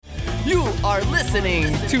are listening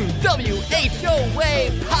to WHOA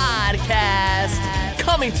Podcast,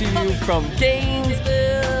 coming to you from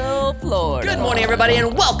Gainesville, Florida. Good morning, everybody,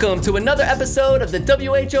 and welcome to another episode of the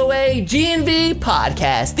WHOA G&V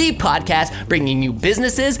Podcast, the podcast bringing you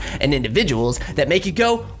businesses and individuals that make you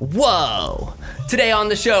go, whoa. Today on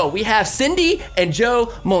the show, we have Cindy and Joe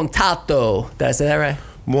Montalto. Did I say that right?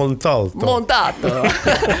 Montalto,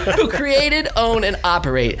 who created, own, and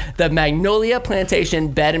operate the Magnolia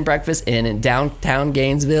Plantation Bed and Breakfast Inn in downtown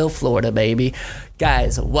Gainesville, Florida, baby.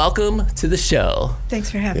 Guys, welcome to the show.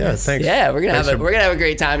 Thanks for having us. Thanks. Yeah, we're gonna have a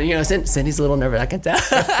great time. You know, Cindy's a little nervous, I can tell.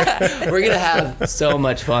 We're gonna have so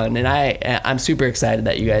much fun, and I'm super excited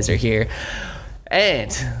that you guys are here.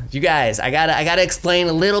 And you guys, I gotta explain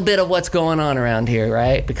a little bit of what's going on around here,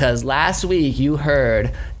 right? Because last week you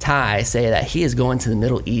heard Ty say that he is going to the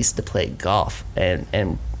Middle East to play golf.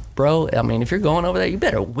 And bro, I mean, if you're going over there, you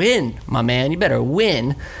better win, my man. You better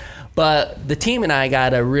win. But the team and I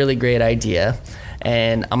got a really great idea,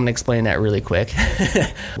 and I'm gonna explain that really quick.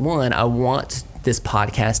 One, I want this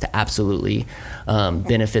podcast to absolutely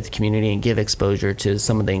benefit the community and give exposure to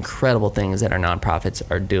some of the incredible things that our nonprofits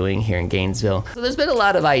are doing here in Gainesville. So there's been a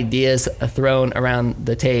lot of ideas thrown around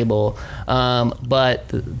the table, but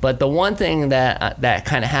the one thing that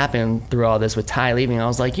kind of happened through all this with Ty leaving, I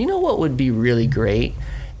was like, you know what would be really great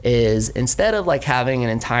is instead of like having an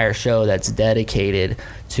entire show that's dedicated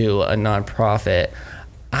to a nonprofit,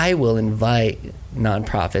 I will invite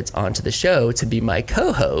nonprofits onto the show to be my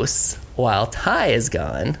co-hosts while Ty is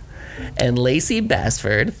gone. And Lacey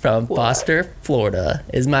Basford from Foster, Florida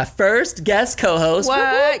is my first guest co-host.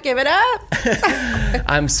 What? Give it up.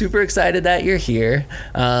 I'm super excited that you're here.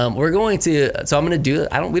 I'm going to do,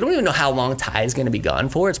 we don't even know how long Ty is going to be gone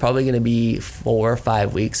for. It's probably going to be 4 or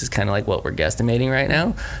 5 weeks is kind of like what we're guesstimating right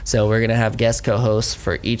now. So we're going to have guest co-hosts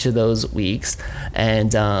for each of those weeks.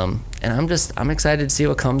 And I'm excited to see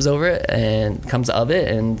what comes of it and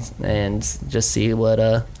just see what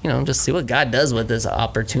God does with this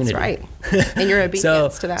opportunity. That's right. And your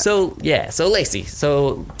obedience to that. So Lacey,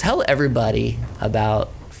 tell everybody about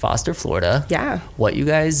Foster, Florida. Yeah. What you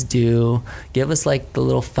guys do. Give us like the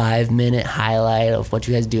little 5-minute highlight of what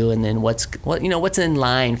you guys do, and then what's in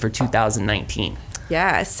line for 2019.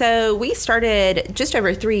 Yeah, so we started just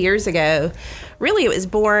over 3 years ago. Really, it was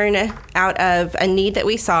born out of a need that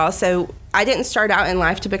we saw. So I didn't start out in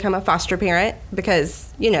life to become a foster parent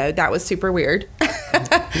because, that was super weird in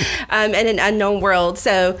an unknown world.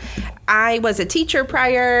 So I was a teacher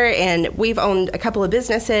prior, and we've owned a couple of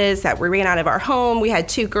businesses that we ran out of our home. We had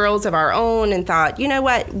 2 girls of our own and thought, you know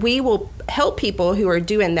what, we will help people who are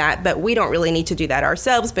doing that, but we don't really need to do that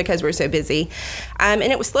ourselves because we're so busy. And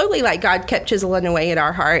it was slowly like God kept chiseling away at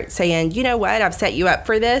our heart, saying, you know what, I've set you up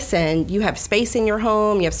for this, and you have space in your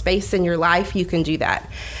home, you have space in your life, you can do that.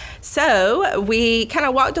 So we kind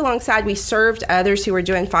of walked alongside. We served others who were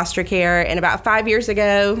doing foster care. And about 5 years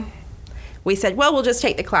ago, we said, well, we'll just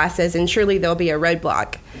take the classes and surely there'll be a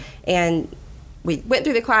roadblock. And we went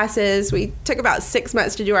through the classes. We took about 6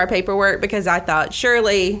 months to do our paperwork because I thought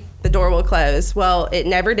surely the door will close. Well, it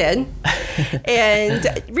never did.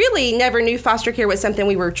 And really never knew foster care was something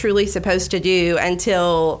we were truly supposed to do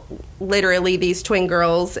until literally these twin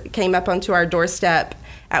girls came up onto our doorstep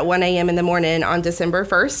at 1 a.m. in the morning on December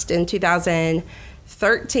 1st in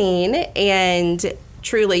 2013, and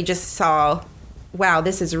truly just saw, wow,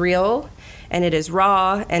 this is real, and it is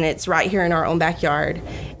raw, and it's right here in our own backyard.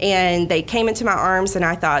 And they came into my arms, and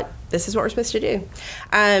I thought, this is what we're supposed to do.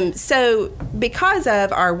 So because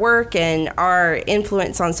of our work and our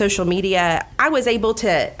influence on social media, I was able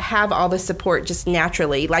to have all the support just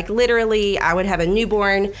naturally. Like literally, I would have a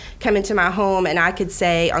newborn come into my home and I could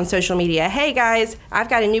say on social media, hey guys, I've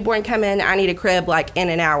got a newborn coming. I need a crib like in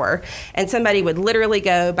an hour. And somebody would literally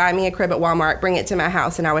go buy me a crib at Walmart, bring it to my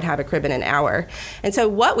house, and I would have a crib in an hour. And so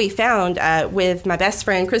what we found with my best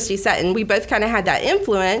friend, Christy Sutton, we both kind of had that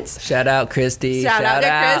influence. Shout out, Christy. Shout out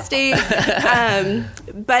to Christy.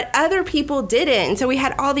 But other people didn't. And so we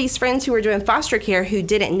had all these friends who were doing foster care who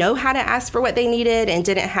didn't know how to ask for what they needed and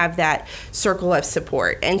didn't have that circle of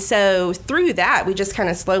support. And so through that, we just kind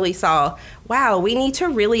of slowly saw, wow, we need to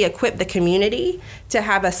really equip the community to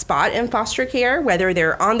have a spot in foster care, whether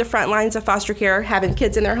they're on the front lines of foster care, having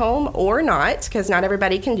kids in their home or not, because not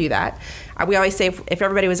everybody can do that. We always say if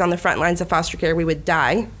everybody was on the front lines of foster care, we would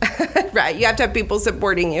die, right? You have to have people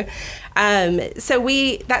supporting you. So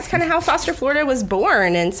that's kind of how Foster Florida was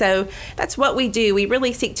born. And so that's what we do. We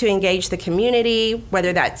really seek to engage the community,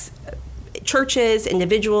 whether that's churches,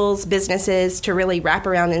 individuals, businesses to really wrap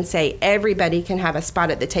around and say everybody can have a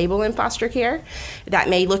spot at the table in foster care. That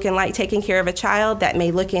may look like taking care of a child. That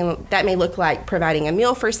may look like providing a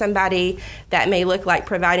meal for somebody. That may look like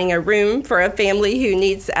providing a room for a family who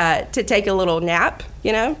needs to take a little nap,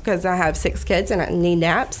 because I have 6 kids and I need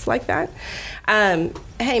naps like that.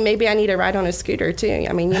 Hey, maybe I need a ride on a scooter too.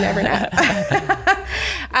 I mean, you never know.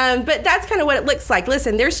 But that's kind of what it looks like.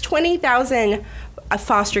 Listen, there's 20,000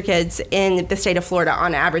 foster kids in the state of Florida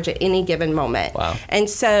on average at any given moment. Wow. And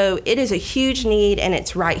so it is a huge need, and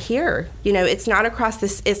it's right here. It's not across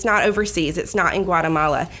this, it's not overseas, it's not in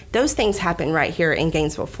Guatemala. Those things happen right here in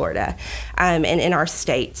Gainesville, Florida, and in our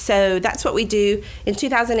state. So that's what we do. In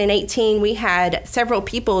 2018, we had several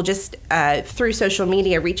people just through social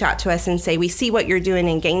media reach out to us and say, we see what you're doing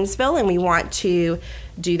in Gainesville, and we want to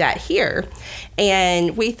do that here.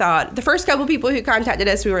 And we thought, the first couple people who contacted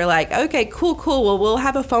us, we were like, okay, cool. Well, we'll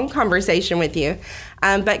have a phone conversation with you.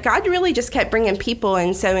 But God really just kept bringing people.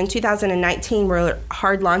 And so in 2019, we're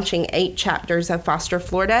hard launching 8 chapters of Foster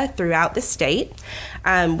Florida throughout the state,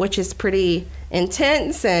 which is pretty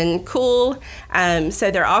intense and cool.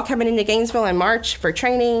 So they're all coming into Gainesville in March for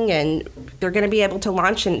training, and they're going to be able to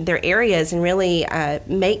launch in their areas and really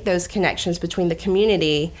make those connections between the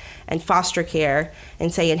community and foster care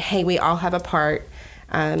and saying, hey, we all have a part,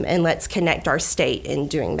 and let's connect our state in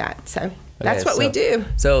doing that. So that's what we do.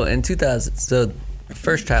 So in 2000, so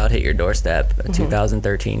first child hit your doorstep in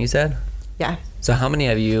 2013, you said? Yeah. So how many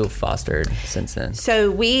have you fostered since then? So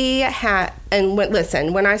we had,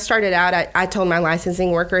 listen, when I started out, I told my licensing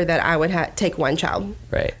worker that I would take 1 child.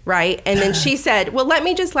 Right. And then she said, well, let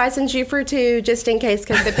me just license you for 2 just in case,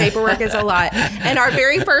 because the paperwork is a lot. And our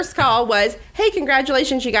very first call was, hey,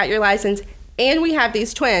 congratulations, you got your license. And we have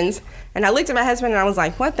these twins. And I looked at my husband and I was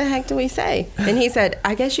like, what the heck do we say? And he said,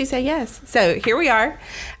 I guess you say yes. So here we are.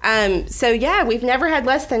 So yeah, we've never had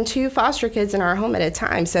less than 2 foster kids in our home at a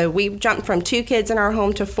time. So we jumped from 2 kids in our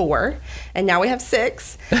home to 4, and now we have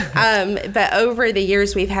 6. But over the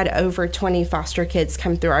years, we've had over 20 foster kids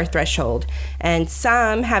come through our threshold. And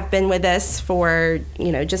some have been with us for,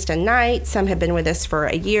 just a night. Some have been with us for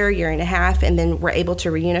a year and a half, and then we're able to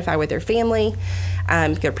reunify with their family.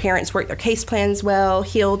 Their parents worked their case plans well,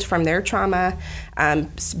 healed from their trauma.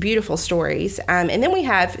 Beautiful stories. And then we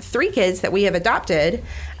have 3 kids that we have adopted,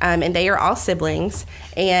 and they are all siblings.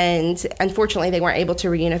 And unfortunately, they weren't able to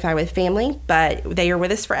reunify with family, but they are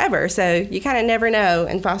with us forever. So you kind of never know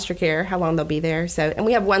in foster care how long they'll be there. So, and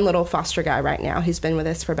we have 1 little foster guy right now who's been with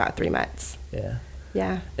us for about 3 months. Yeah.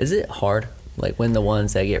 Yeah. Is it hard, like when the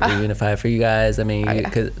ones that get reunified for you guys? I mean,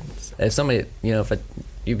 because if somebody, if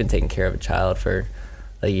you've been taking care of a child for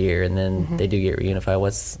a year and then they do get reunified,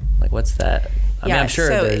 what's that? I mean, I'm sure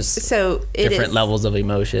there's different levels of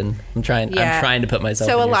emotion. I'm trying to put myself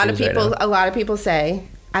in your shoes right now. A lot of people say,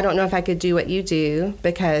 I don't know if I could do what you do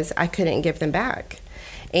because I couldn't give them back.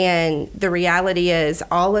 And the reality is,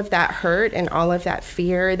 all of that hurt and all of that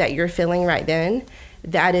fear that you're feeling right then,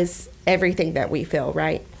 that is everything that we feel,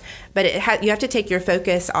 right? But you have to take your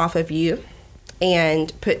focus off of you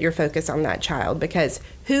and put your focus on that child, because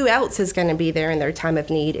who else is going to be there in their time of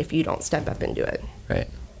need if you don't step up and do it? Right.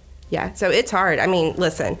 Yeah, so it's hard. I mean,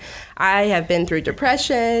 listen, I have been through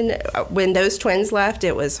depression. When those twins left,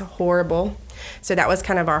 it was horrible. So that was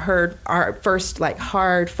kind of our first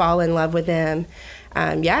hard fall in love with them.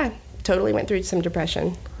 Totally went through some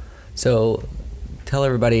depression. So tell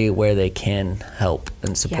everybody where they can help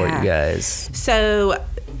and support you guys. So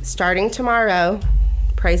starting tomorrow,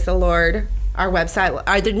 praise the Lord,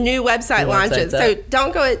 the new website launches. So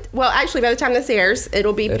don't go actually, by the time this airs,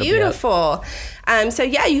 it'll be beautiful.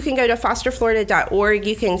 You can go to fosterflorida.org.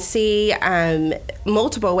 You can see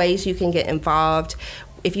multiple ways you can get involved.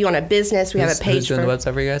 If you want a business, we have a page. Who's doing the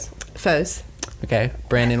website for you guys? Foes. Okay.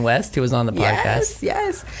 Brandon West, who was on the podcast.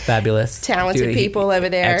 Yes. Fabulous. Talented people over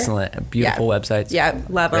there. Excellent. Beautiful websites. Yeah,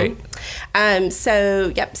 love them. So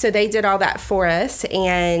they did all that for us.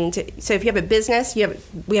 And so if you have a business,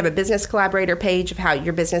 we have a business collaborator page of how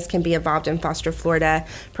your business can be involved in Foster Florida,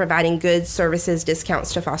 providing goods, services,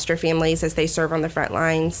 discounts to foster families as they serve on the front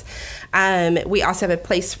lines. We also have a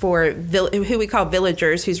place for who we call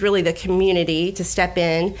villagers, who's really the community, to step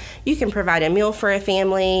in. You can provide a meal for a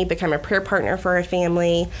family, become a prayer partner for a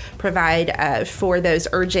family, provide for those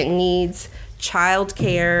urgent needs, child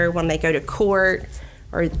care when they go to court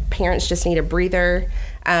or parents just need a breather.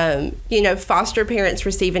 Foster parents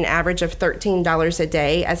receive an average of $13 a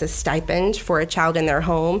day as a stipend for a child in their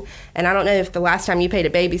home. And I don't know if the last time you paid a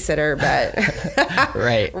babysitter, but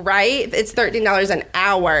right. Right? It's $13 an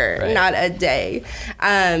hour, Right. not a day.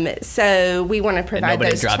 So we want to And provide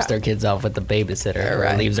nobody those drops their kids off with the babysitter or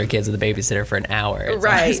Right. leaves their kids with the babysitter for an hour. It's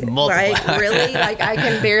Right, always multiple right. hours. Really, like I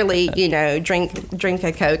can barely, drink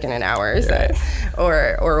a Coke in an hour, so, Right.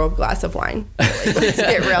 or a glass of wine. Really. Let's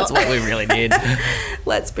get real. That's what we really need.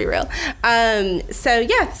 Let's be real. So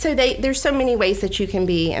there's so many ways that you can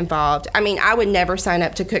be involved. I mean, I would never sign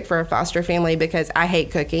up to cook for a foster family because I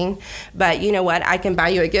hate cooking. But you know what? I can buy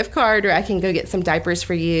you a gift card, or I can go get some diapers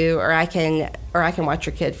for you, or I can watch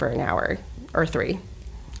your kid for an hour or 3,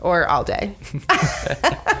 or all day.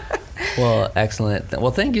 Well, excellent.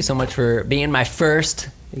 Well, thank you so much for being my first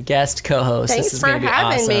guest co-host. Thanks this is for gonna be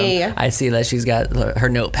having awesome. me. I see that she's got her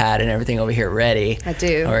notepad and everything over here ready. I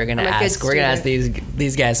do. We're gonna I'm a good ask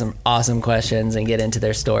these guys some awesome questions and get into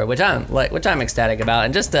their story, which I'm ecstatic about.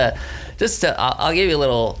 And just to I'll give you a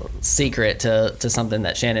little secret to something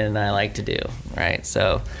that Shannon and I like to do. Right,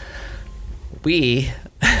 so we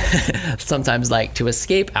sometimes like to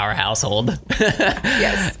escape our household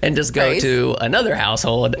Yes. and just go Grace. to another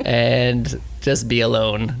household and just be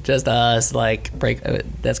alone, just us, like break.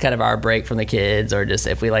 That's kind of our break from the kids, or just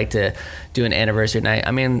if we like to do an anniversary night.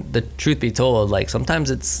 I mean, the truth be told, like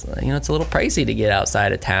sometimes it's it's a little pricey to get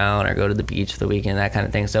outside of town or go to the beach for the weekend, that kind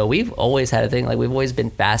of thing. So we've always had a thing, like we've always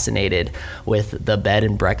been fascinated with the bed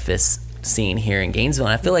and breakfast scene here in Gainesville,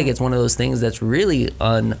 and I feel like it's one of those things that's really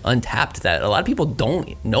untapped, that a lot of people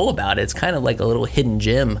don't know about. It's kind of like a little hidden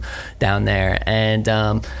gem down there.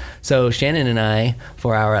 And so Shannon and I,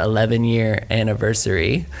 for our 11-year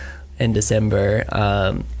anniversary in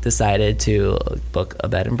December, decided to book a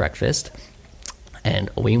bed and breakfast,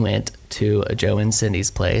 and we went to Joe and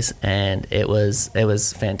Cindy's place, and it was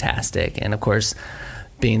fantastic. And of course,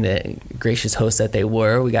 being the gracious hosts that they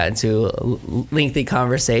were, we got into lengthy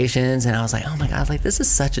conversations, and I was like, oh my God, like this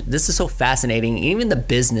is so fascinating. Even the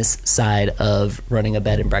business side of running a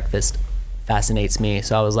bed and breakfast fascinates me.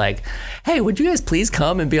 So I was like, hey, would you guys please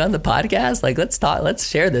come and be on the podcast? Like, let's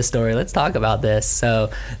share this story. Let's talk about this.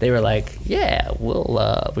 So they were like, yeah,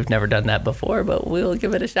 we've never done that before, but we'll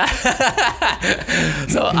give it a shot.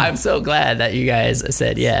 So I'm so glad that you guys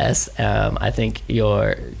said yes. I think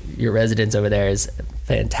your residence over there is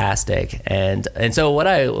fantastic, and so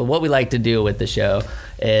what we like to do with the show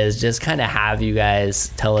is just kind of have you guys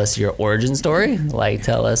tell us your origin story, like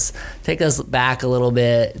take us back a little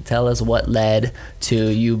bit, tell us what led to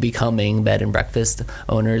you becoming bed and breakfast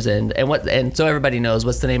owners, and so everybody knows,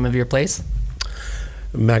 what's the name of your place?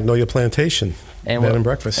 Magnolia Plantation And Bed and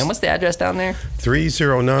Breakfast. And what's the address down there?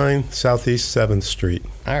 309 Southeast 7th Street.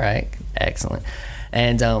 All right, excellent.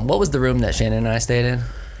 And what was the room that Shannon and I stayed in?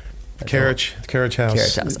 Carriage House. Carriage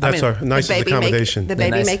House. I That's mean, our nicest accommodation. The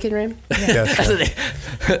baby Nice. making room. Yes.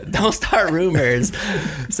 Don't start rumors.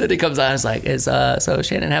 Cindy comes on and is like, is so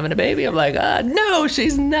Shannon having a baby? I'm like, no,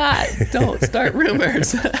 she's not. Don't start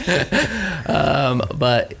rumors.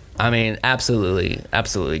 But I mean,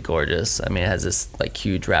 absolutely gorgeous. I mean, it has this like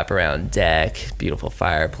huge wraparound deck, beautiful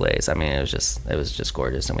fireplace. I mean, it was just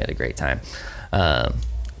gorgeous, and we had a great time.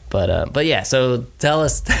 But yeah, so tell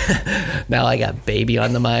us. Now I got baby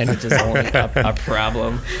on the mind, which is only a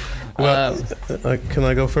problem. Well, can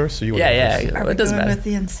I go first? Or you want to go Yeah, first? yeah. Are we It doesn't going matter. with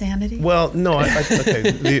the insanity? Well, no.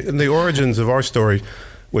 Okay. The origins of our story,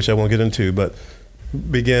 which I won't get into, but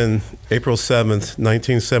begin April 7th,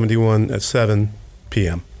 1971 at 7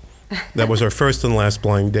 p.m. That was our first and last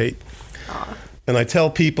blind date. And I tell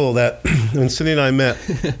people that when Cindy and I met,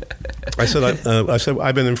 I said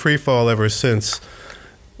I've been in free fall ever since.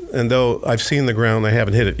 And though I've seen the ground, I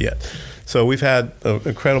haven't hit it yet. So we've had an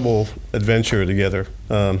incredible adventure together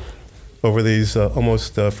over these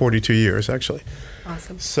almost 42 years, actually.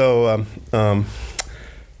 Awesome. So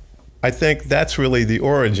I think that's really the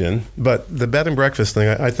origin. But the bed and breakfast thing,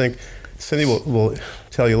 I think Cindy will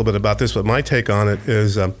tell you a little bit about this, but my take on it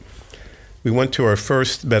is we went to our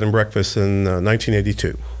first bed and breakfast in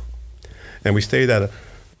 1982. And we stayed at a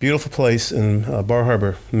beautiful place in Bar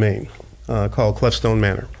Harbor, Maine, called Clefstone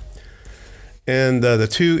Manor. And the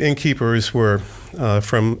two innkeepers were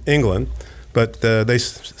from England, but they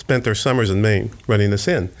spent their summers in Maine running this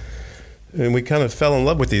inn. And we kind of fell in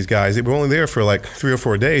love with these guys. They were only there for like 3 or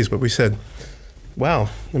 4 days, but we said, wow.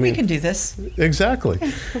 I mean, we can do this. Exactly.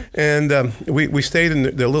 And we stayed in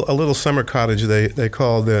a little summer cottage they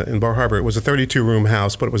called in Bar Harbor. It was a 32-room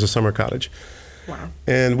house, but it was a summer cottage. Wow.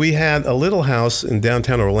 And we had a little house in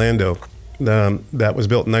downtown Orlando that was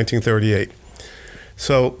built in 1938.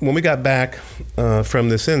 So when we got back from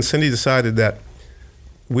this inn, Cindy decided that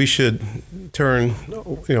we should turn,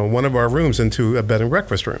 one of our rooms into a bed and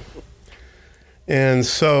breakfast room. And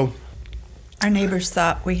so our neighbors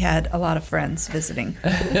thought we had a lot of friends visiting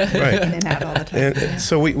right. in and out all the time. And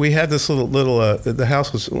so we had this little the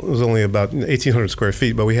house was only about 1,800 square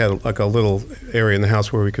feet, but we had like a little area in the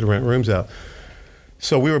house where we could rent rooms out.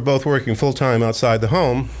 So we were both working full-time outside the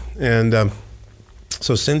home, and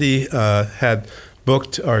so Cindy had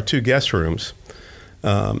booked our 2 guest rooms,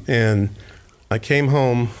 and I came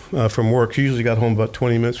home from work. She usually got home about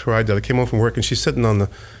 20 minutes before I did. I came home from work, and she's sitting on the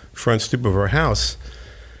front stoop of our house,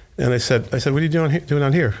 and I said, what are you doing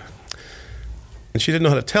out here? And she didn't know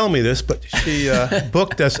how to tell me this, but she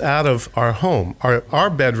booked us out of our home. Our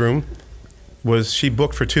bedroom she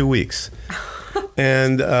booked for 2 weeks.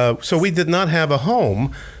 And so we did not have a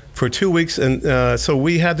home for 2 weeks, and so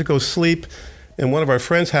we had to go sleep in one of our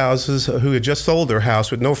friends' houses who had just sold their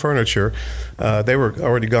house with no furniture. They were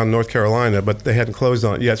already gone to North Carolina, but they hadn't closed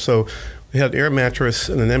on it yet. So we had an air mattress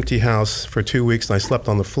in an empty house for 2 weeks, and I slept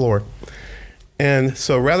on the floor. And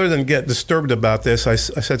so rather than get disturbed about this, I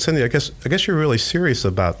said, Cindy, I guess you're really serious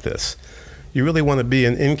about this. You really want to be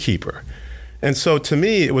an innkeeper. And so to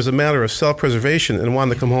me, it was a matter of self-preservation and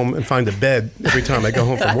wanting to come home and find a bed every time I go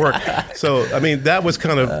home from work. So, I mean, that was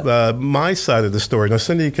kind of my side of the story. Now,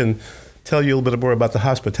 Cindy can tell you a little bit more about the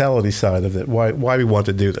hospitality side of it, why we want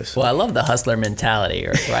to do this. Well, I love the hustler mentality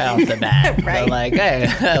right off the bat. Right. Like, hey,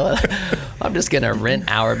 I'm just going to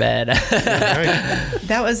rent our bed. Right.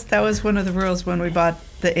 That was one of the rules when we bought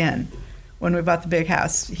the inn, when we bought the big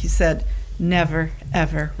house. He said, never,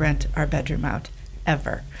 ever rent our bedroom out,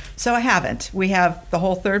 ever. So I haven't. We have the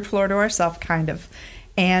whole 3rd floor to ourselves, kind of.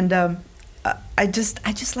 And I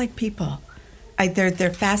just like people.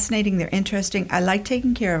 They're fascinating. They're interesting. I like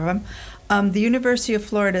taking care of them. The University of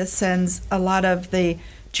Florida sends a lot of the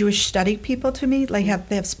Jewish study people to me. They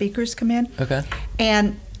have speakers come in. Okay.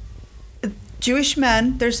 And Jewish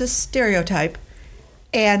men, there's a stereotype,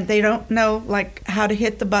 and they don't know like how to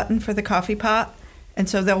hit the button for the coffee pot. And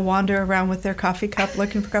so they'll wander around with their coffee cup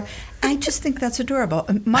looking for coffee. I just think that's adorable.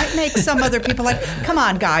 It might make some other people like, come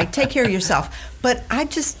on, guy, take care of yourself. But I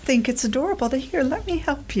just think it's adorable to hear, let me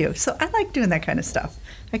help you. So I like doing that kind of stuff,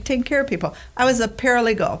 like taking care of people. I was a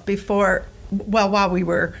paralegal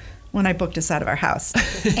when I booked us out of our house.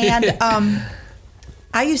 And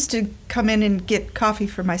I used to come in and get coffee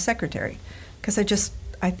for my secretary because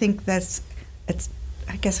I think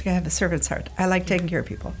I guess I have a servant's heart. I like taking care of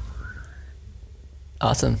people.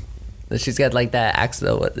 Awesome. She's got like that acts.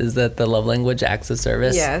 What is that? The love language, acts of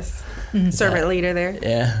service. Yes. Mm-hmm. Servant leader there.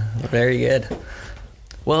 Yeah. Very good.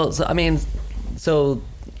 Well, so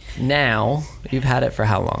now you've had it for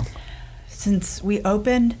how long? Since we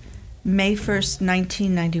opened May 1st,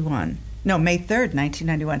 1991. No, May 3rd,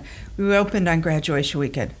 1991. We opened on graduation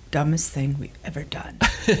weekend. Dumbest thing we've ever done.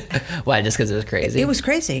 Why? Just because it was crazy? It was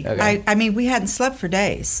crazy. Okay. I mean, we hadn't slept for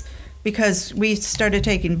days because we started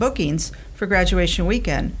taking bookings for graduation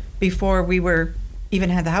weekend before we even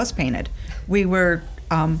had the house painted. We were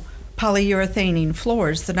polyurethaning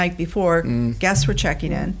floors the night before guests were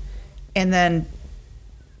checking in. And then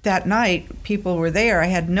that night, people were there. I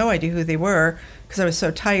had no idea who they were because I was so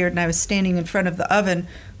tired, and I was standing in front of the oven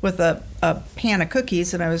with a pan of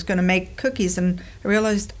cookies, and I was going to make cookies, and I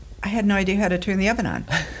realized I had no idea how to turn the oven on,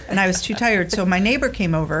 and I was too tired. So my neighbor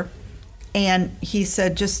came over, and he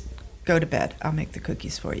said, just go to bed. I'll make the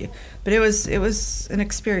cookies for you. But it was an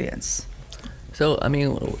experience. So, I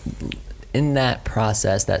mean, in that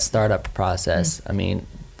process, that startup process, I mean,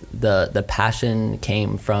 the passion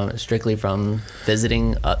came strictly from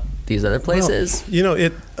visiting these other places. Well,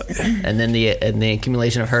 it. And then the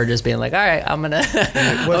accumulation of her just being like, all right, I'm gonna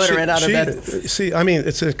rent out a bed. See, I mean,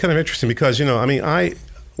 it's kind of interesting because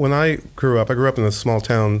when I grew up in a small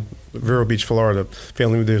town, Vero Beach, Florida.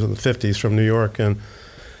 Family moved there in the 50s from New York, and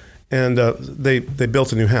they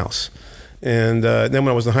built a new house. And then when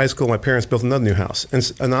I was in high school, my parents built another new house.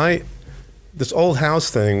 And this old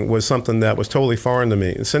house thing was something that was totally foreign to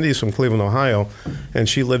me. And Cindy's from Cleveland, Ohio, and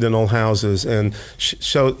she lived in old houses. And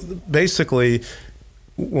so basically,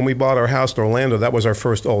 when we bought our house in Orlando, that was our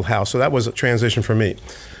first old house. So that was a transition for me.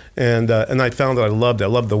 And I found that I loved it. I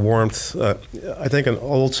loved the warmth. I think an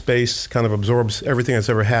old space kind of absorbs everything that's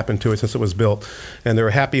ever happened to it since it was built. And there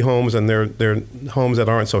are happy homes, and there are homes that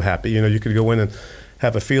aren't so happy. You could go in and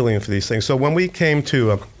have a feeling for these things. So when we came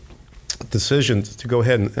to a decision to go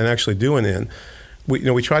ahead and actually do an inn,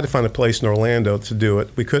 we tried to find a place in Orlando to do it.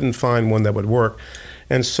 We couldn't find one that would work.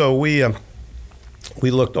 And so we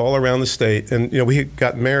looked all around the state. And, we had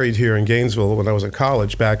got married here in Gainesville when I was in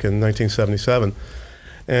college back in 1977.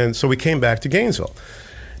 And so we came back to Gainesville.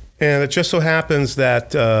 And it just so happens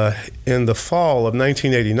that in the fall of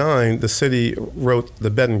 1989, the city wrote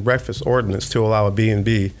the bed and breakfast ordinance to allow a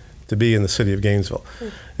B&B to be in the city of Gainesville.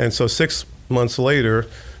 And so 6 months later,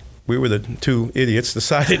 we were the two idiots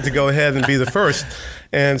decided to go ahead and be the first.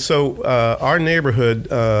 And so our neighborhood,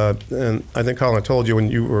 and I think Colin told you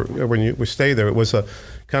when you stayed there, it was a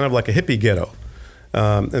kind of like a hippie ghetto.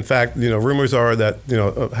 In fact, rumors are that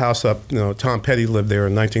a house up, Tom Petty lived there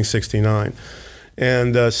in 1969.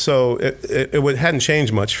 And so it hadn't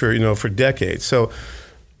changed much for decades. So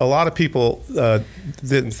a lot of people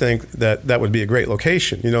didn't think that would be a great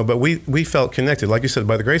location, but we felt connected. Like you said,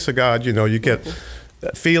 by the grace of God, you get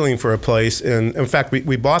that feeling for a place. And in fact,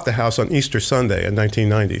 we bought the house on Easter Sunday in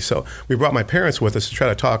 1990. So we brought my parents with us to try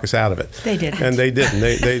to talk us out of it. They didn't. And they didn't.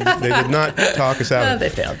 They did not talk us out of it.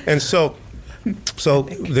 They failed. And so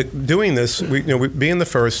doing this, we being the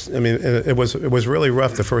first, I mean, it was really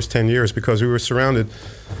rough the first 10 years because we were surrounded,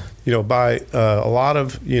 by a lot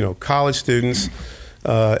of college students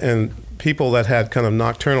and people that had kind of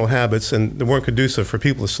nocturnal habits and they weren't conducive for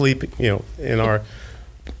people to sleep, in our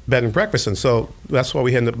bed and breakfast. And so that's why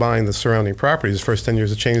we ended up buying the surrounding properties the first 10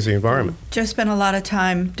 years to change the environment. Joe spent a lot of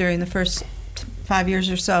time during the first 5 years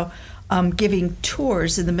or so giving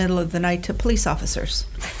tours in the middle of the night to police officers.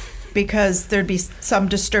 Because there'd be some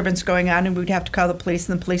disturbance going on and we'd have to call the police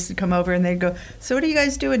and the police would come over and they'd go, "So what are you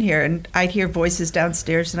guys doing here?" And I'd hear voices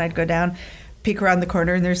downstairs and I'd go down, peek around the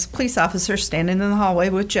corner, and there's a police officer standing in the hallway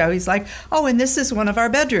with Joe. He's like, "Oh, and this is one of our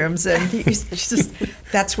bedrooms." And he's just,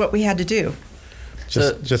 that's what we had to do.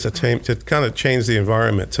 Just to kind of change the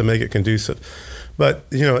environment, to make it conducive. But,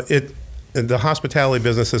 the hospitality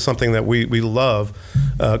business is something that we love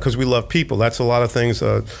because we love people. That's a lot of things.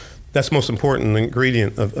 That's the most important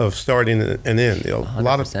ingredient of starting an inn. A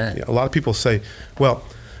lot of people say, "Well,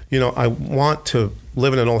 I want to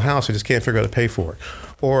live in an old house. I just can't figure out how to pay for it."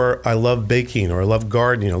 Or I love baking, or I love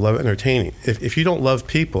gardening, or I love entertaining. If you don't love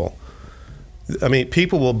people, I mean,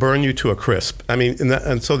 people will burn you to a crisp. I mean,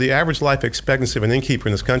 and so the average life expectancy of an innkeeper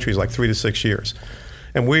in this country is like 3 to 6 years.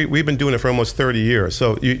 And we've been doing it for almost 30 years.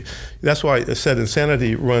 So that's why I said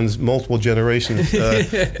insanity runs multiple generations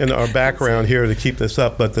in our background here to keep this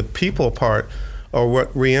up. But the people part are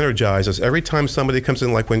what re-energizes. Every time somebody comes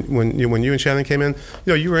in, like when you and Shannon came in,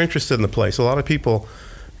 you were interested in the place. A lot of people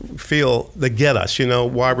feel they get us,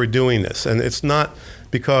 why we're doing this. And it's not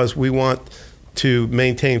because we want to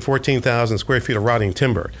maintain 14,000 square feet of rotting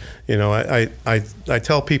timber. I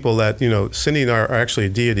tell people that, Cindy and I are actually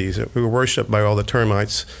deities. We were worshipped by all the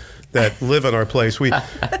termites that live in our place. We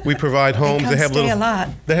provide homes. They have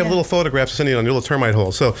little photographs of Cindy on little termite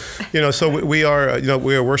holes. So, we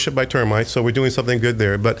are worshipped by termites. So we're doing something good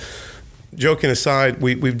there. But joking aside,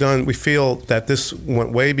 we feel that this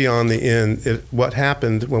went way beyond the inn. What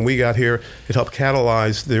happened when we got here, it helped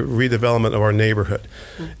catalyze the redevelopment of our neighborhood.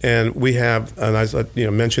 Mm-hmm. And we have, and as I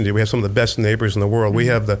mentioned here, we have some of the best neighbors in the world. Mm-hmm. We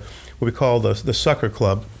have what we call the Sucker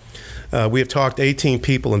Club. We have talked 18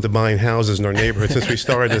 people into buying houses in our neighborhood since we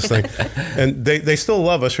started this thing. And they still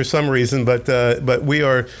love us for some reason, but we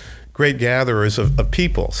are great gatherers of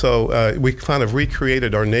people. So we kind of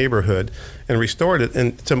recreated our neighborhood and restored it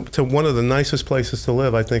and to one of the nicest places to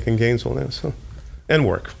live, I think, in Gainesville now, and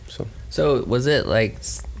work. So was it like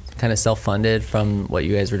kind of self-funded from what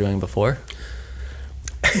you guys were doing before?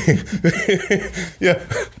 Yeah,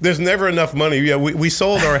 there's never enough money. Yeah, we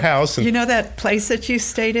sold our house. And that place that you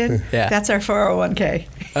stayed in? Yeah. That's our 401k.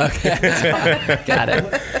 Okay. Got it.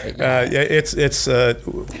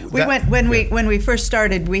 When we first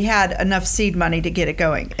started, we had enough seed money to get it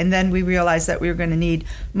going, and then we realized that we were going to need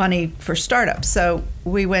money for startups. So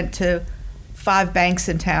we went to 5 banks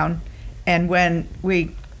in town, and when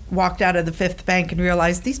we walked out of the 5th bank and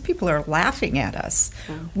realized these people are laughing at us,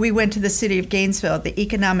 we went to the city of Gainesville. The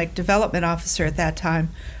economic development officer at that time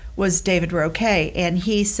was David Roquet, and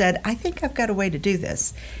he said, "I think I've got a way to do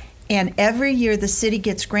this." And every year the city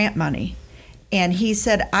gets grant money. And he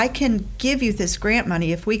said, "I can give you this grant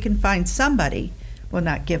money if we can find somebody," well,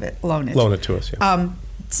 not give it, loan it. Loan it to us, yeah.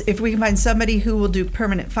 If we can find somebody who will do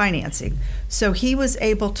permanent financing. So he was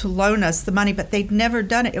able to loan us the money, but they'd never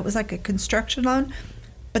done it. It was like a construction loan,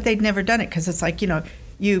 but they'd never done it because it's like,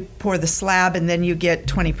 you pour the slab and then you get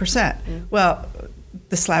 20%. Mm. Well,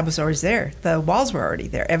 the slab was always there. The walls were already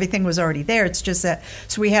there. Everything was already there. It's just that,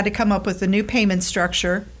 so we had to come up with a new payment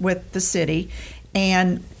structure with the city,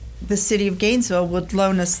 and the city of Gainesville would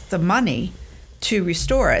loan us the money to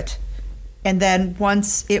restore it. And then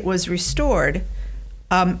once it was restored,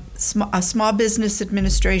 a small business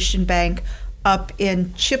administration bank up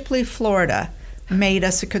in Chipley, Florida, made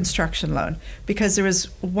us a construction loan because there was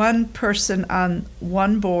one person on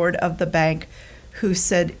one board of the bank who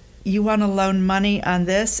said, you want to loan money on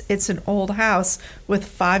this? It's an old house with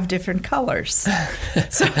 5 different colors.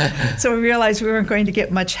 So we realized we weren't going to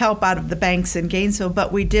get much help out of the banks in Gainesville,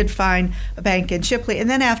 but we did find a bank in Shipley. And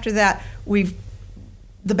then after that,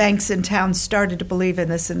 the banks in town started to believe in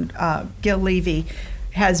this, and Gil Levy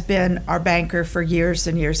has been our banker for years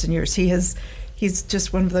and years and years. He's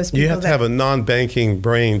just one of those people. You have to have a non-banking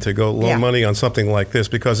brain to go loan money on something like this,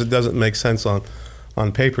 because it doesn't make sense on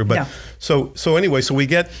paper. But so anyway, so we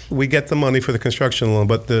get the money for the construction loan,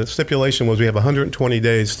 but the stipulation was we have 120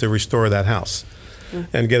 days to restore that house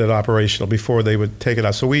and get it operational before they would take it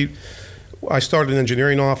out. So I started an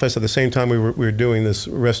engineering office at the same time we were doing this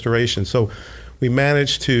restoration. So we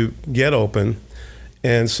managed to get open.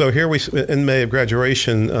 And so here in May of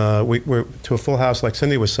graduation, we're to a full house, like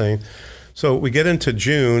Cindy was saying. So we get into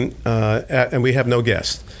June, and we have no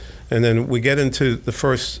guests. And then we get into the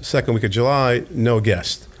second week of July, no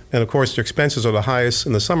guests. And of course, their expenses are the highest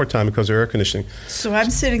in the summertime because of air conditioning. So I'm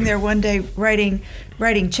sitting there one day writing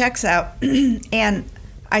checks out, and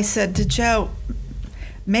I said to Joe,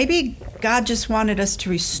 maybe God just wanted us to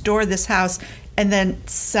restore this house and then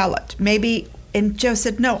sell it. Maybe. And Joe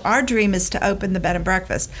said, no, our dream is to open the bed and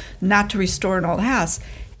breakfast, not to restore an old house.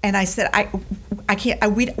 And I said, I can't,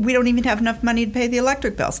 we don't even have enough money to pay the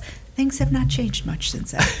electric bills. Things have not changed much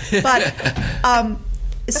since then. But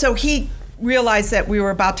so he realized that we were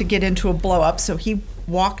about to get into a blow up. So he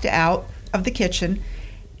walked out of the kitchen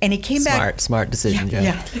and he came back. Smart decision, Joe.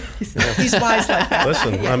 Yeah. He's wise like that.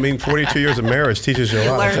 Listen, I mean, 42 years of marriage teaches you a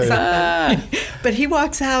lot. Learn something. But he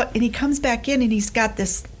walks out and he comes back in and he's got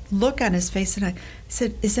this look on his face, and I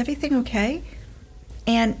said, is everything okay?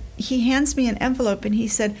 And he hands me an envelope and he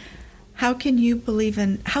said, how can you not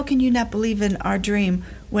believe in our dream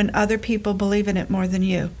when other people believe in it more than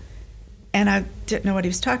you? And I didn't know what he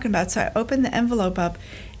was talking about, so I opened the envelope up,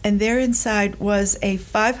 and there inside was a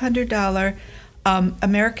 $500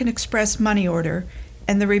 American Express money order,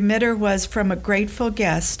 and the remitter was from a grateful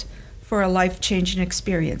guest for a life-changing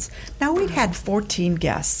experience. Now, we'd had 14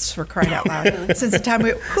 guests, for crying out loud, since the time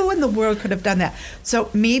who in the world could have done that? So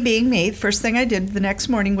me being me, the first thing I did the next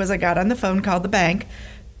morning was I got on the phone, called the bank,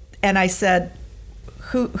 and I said,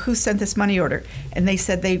 who sent this money order? And they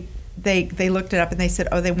said they looked it up and they said,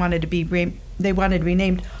 they wanted to be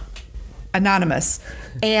named anonymous.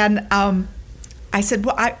 And I said,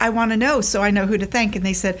 well, I want to know so I know who to thank. And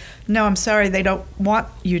they said, no, I'm sorry, they don't want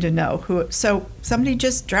you to know who. So somebody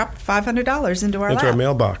just dropped $500 into our lap.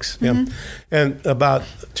 Mailbox. Mm-hmm. Yeah. And about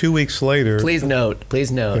 2 weeks later. Please note,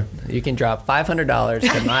 you can drop $500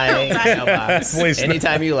 to my mailbox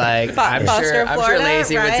anytime you like. I'm sure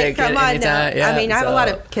Lacey would take it anytime. Yeah, I mean, I have a lot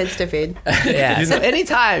of kids to feed. Yeah, so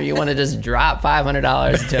anytime you want to just drop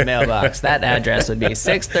 $500 into a mailbox, that address would be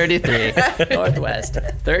 633 Northwest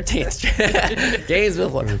 13th Street, Gainesville,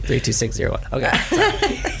 Florida, 32601. Okay.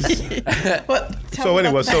 So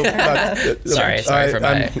anyway, sorry for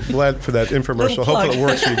I'm glad for that infomercial. Hopefully it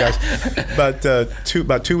works for you guys. But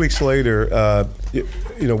about 2 weeks later,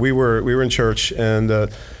 we were in church,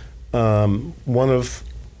 and one of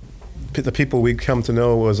the people we'd come to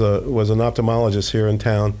know was an ophthalmologist here in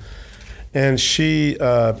town, and she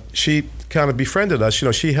kind of befriended us.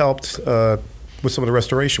 She helped with some of the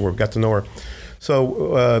restoration work. Got to know her,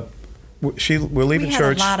 so we're leaving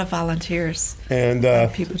church. We had a lot of volunteers,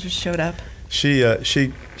 and people just showed up. She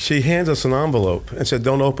hands us an envelope and said,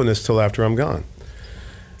 "Don't open this till after I'm gone."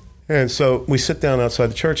 And so we sit down outside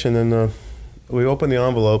the church, and then we open the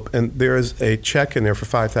envelope, and there is a check in there for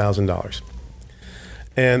 $5,000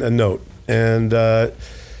 and a note. And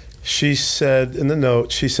she said in the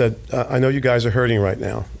note, I know you guys are hurting right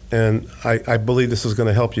now, and I believe this is going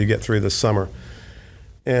to help you get through this summer.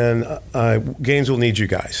 And Gainesville needs you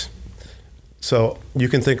guys. So you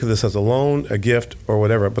can think of this as a loan, a gift, or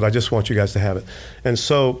whatever, but I just want you guys to have it. And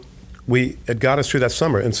so it got us through that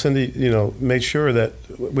summer. And Cindy, made sure that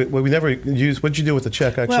we never used. What did you do with the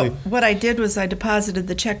check, actually? Well, what I did was I deposited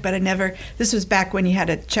the check, but this was back when you had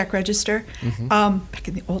a check register, back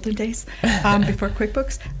in the olden days, before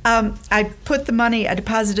QuickBooks. I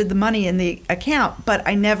deposited the money in the account, but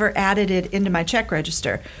I never added it into my check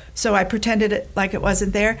register. So I pretended it like it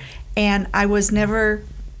wasn't there, and I was never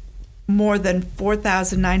more than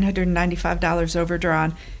 $4,995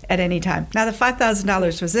 overdrawn at any time. Now the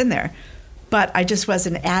 $5,000 was in there, but I just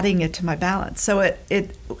wasn't adding it to my balance. So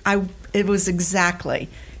it was exactly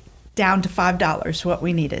down to $5 what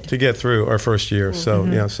we needed to get through our first year. So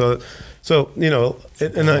and I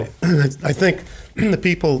think the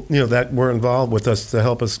people that were involved with us to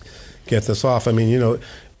help us get this off. I mean,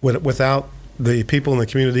 without the people in the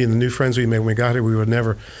community and the new friends we made when we got here, we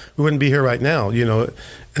wouldn't be here right now,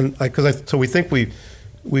 and so we think we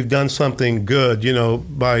we've done something good,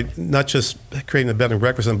 by not just creating a bed and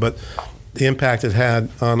breakfast, but the impact it had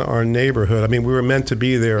on our neighborhood. I mean, we were meant to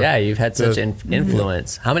be there. Yeah, you've had such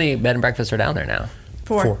influence. How many bed and breakfasts are down there now?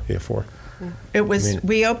 4. 4. Yeah, 4. It was,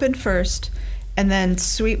 we opened first, and then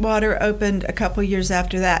Sweetwater opened a couple years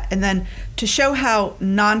after that. And then to show how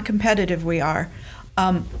non-competitive we are,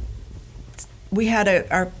 we had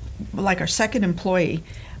our second employee,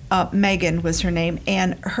 Megan was her name,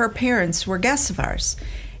 and her parents were guests of ours.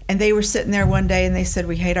 And they were sitting there one day and they said,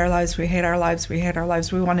 we hate our lives, we hate our lives, we hate our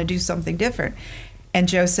lives, we want to do something different. And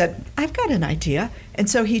Joe said, I've got an idea. And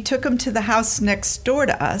so he took them to the house next door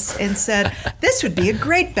to us and said, this would be a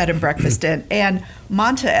great bed and breakfast inn. And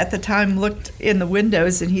Monta at the time looked in the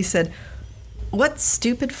windows and he said, what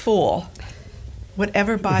stupid fool would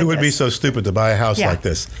ever buy this? Who would be so stupid to buy a house Yeah. like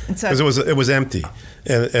this? And so- Because it was empty.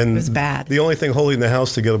 And It was bad. The only thing holding the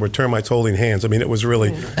house together were termites holding hands. I mean, it was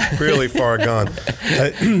really, really far gone.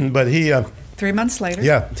 But he... 3 months later.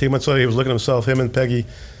 Yeah, 2 months later, he was looking at himself. Him and Peggy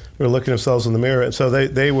were looking at themselves in the mirror. And so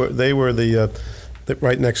they were the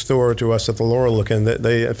right next door to us at the Laurel Look. And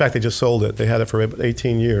in fact, they just sold it. They had it for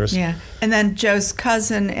 18 years. Yeah. And then Joe's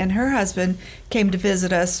cousin and her husband came to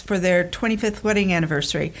visit us for their 25th wedding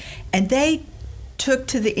anniversary. And they took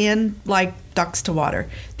to the inn like ducks to water.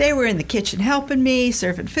 They were in the kitchen helping me,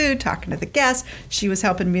 serving food, talking to the guests. She was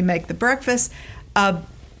helping me make the breakfast.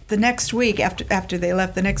 The next week, after they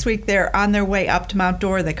left the next week, they're on their way up to Mount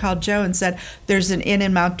Dora. They called Joe and said, there's an inn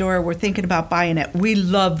in Mount Dora. We're thinking about buying it. We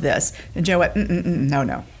love this. And Joe went,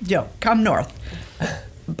 no. Joe, come north.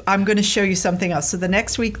 I'm going to show you something else. So the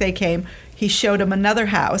next week they came. He showed them another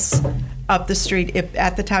house up the street.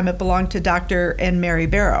 At the time, it belonged to Dr. and Mary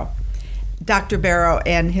Barrow. Dr. Barrow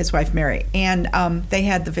and his wife Mary. And they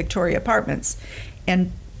had the Victoria Apartments.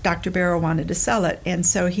 And Dr. Barrow wanted to sell it. And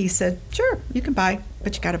so he said, sure, you can buy,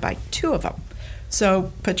 but you got to buy 2 of them.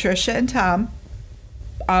 So Patricia and Tom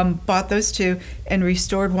bought those 2 and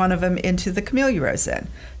restored one of them into the Camellia Rose Inn.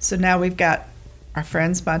 So now we've got our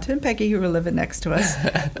friends, Monta and Peggy, who are living next to us.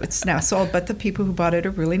 It's now sold, but the people who bought it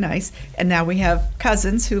are really nice. And now we have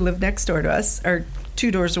cousins who live next door to us, or 2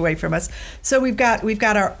 doors away from us. So we've got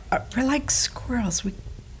our we're like squirrels. We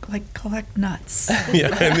like collect nuts.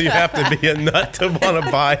 Yeah, and you have to be a nut to want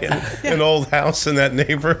to buy an old house in that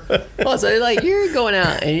neighborhood. Well, so like you're going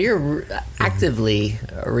out and you're actively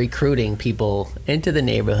recruiting people into the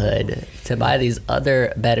neighborhood to buy these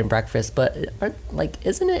other bed and breakfasts, but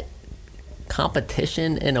isn't it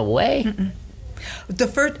competition in a way?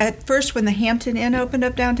 At first, when the Hampton Inn opened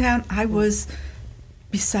up downtown, I was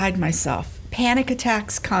beside myself. Panic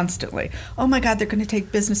attacks constantly. Oh my God, they're going to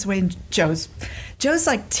take business away. And Joe's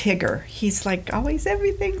like Tigger. He's like, always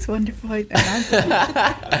everything's wonderful. And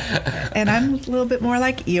I'm a little bit more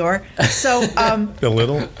like Eeyore. So A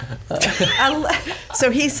little?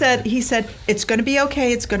 so he said it's going to be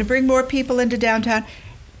okay. It's going to bring more people into downtown.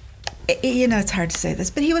 It's hard to say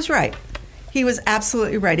this, but he was right. He was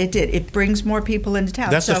absolutely right. It did. It brings more people into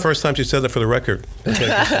town. That's the first time she said that for the record.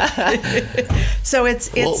 So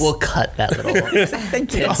it's We'll cut that little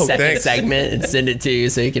thank you. 10-second thanks. segment and send it to you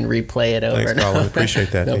so you can replay it over. Thanks, and Colin. over.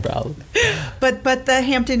 Appreciate that. No problem. But the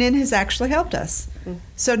Hampton Inn has actually helped us.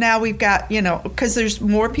 So now we've got, because there's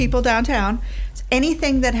more people downtown.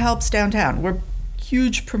 Anything that helps downtown, we're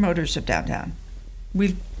huge promoters of downtown.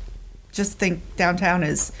 We just think downtown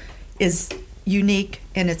is unique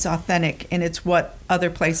and it's authentic and it's what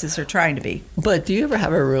other places are trying to be. But do you ever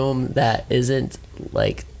have a room that isn't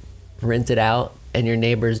like rented out and your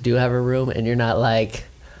neighbors do have a room and you're not like,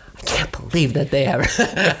 I can't believe that they have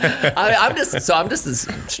I'm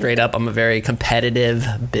just straight up, I'm a very competitive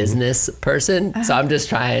business person. So I'm just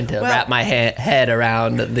trying to wrap my head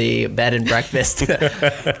around the bed and breakfast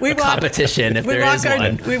competition if there is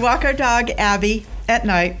one. We walk our dog, Abby, at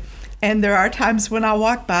night. And there are times when I'll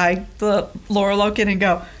walk by the Laurel Oak Inn and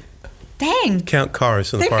go, dang. Count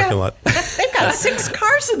cars in the parking lot. They've got 6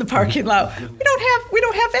 cars in the parking lot. We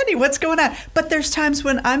don't have any. What's going on? But there's times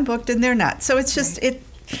when I'm booked and they're not. So it's just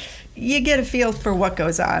you get a feel for what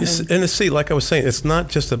goes on. And see, like I was saying, it's not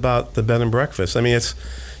just about the bed and breakfast. I mean,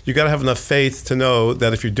 you got to have enough faith to know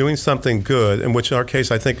that if you're doing something good, in which in our case,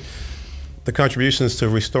 I think the contributions to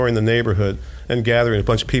restoring the neighborhood and gathering a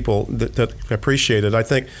bunch of people that appreciate it, I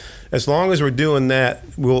think as long as we're doing that,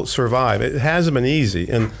 we'll survive. It hasn't been easy.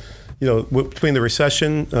 And, between the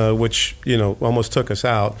recession, which, almost took us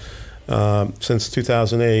out since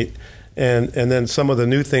 2008, and then some of the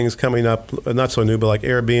new things coming up, not so new, but like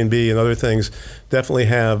Airbnb and other things definitely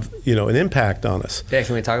have, an impact on us. Yeah,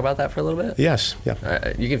 can we talk about that for a little bit? Yes,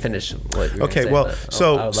 yeah. You can finish what you were Okay, saying, well, but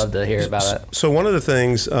so I would love to hear about it. So one of the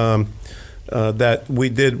things that we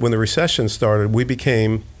did when the recession started. We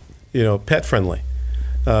became, pet friendly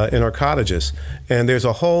in our cottages, and there's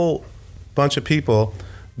a whole bunch of people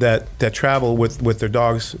that travel with their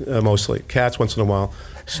dogs, mostly cats once in a while,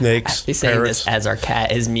 snakes, He's saying parrots. this as our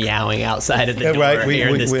cat is meowing outside of the Yeah, door right. here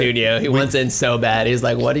in the studio. He wants in so bad. He's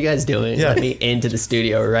like, "What are you guys doing? Yeah. Let me into the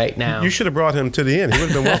studio right now." You should have brought him to the inn. He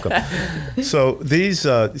would have been welcome. So these,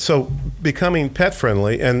 so becoming pet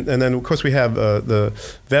friendly, and then of course we have the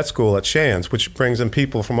vet school at Shands, which brings in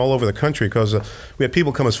people from all over the country because we have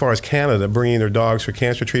people come as far as Canada bringing their dogs for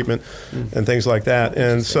cancer treatment and things like that.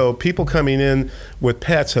 And so people coming in with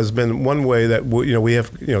pets has been one way that we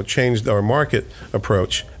have changed our market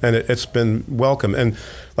approach, and it's been welcome. And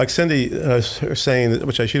like Cindy saying,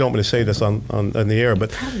 which she don't want to say this on the air,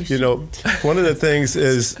 but one of the things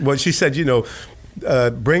is what she said.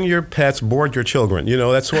 Bring your pets, board your children.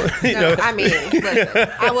 That's what. No, I mean, look,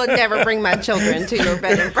 I would never bring my children to your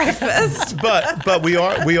bed and breakfast. But we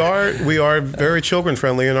are very children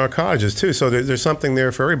friendly in our cottages too. So there's something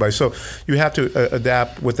there for everybody. So you have to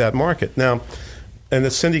adapt with that market now. And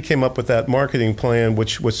Cindy came up with that marketing plan,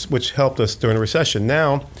 which helped us during the recession.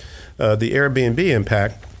 Now, the Airbnb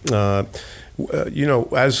impact.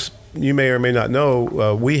 As you may or may not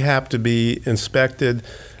know, we have to be inspected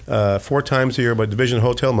 4 times a year by Division of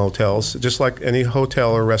Hotel Motels, just like any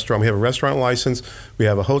hotel or restaurant. We have a restaurant license, we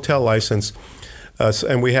have a hotel license,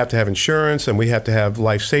 and we have to have insurance, and we have to have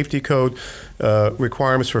life safety code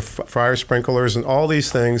requirements for fire sprinklers and all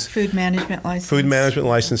these things. Food management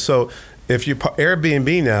license. So if you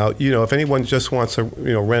Airbnb now, if anyone just wants to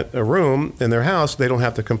rent a room in their house, they don't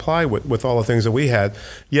have to comply with all the things that we had.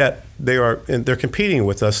 Yet they're competing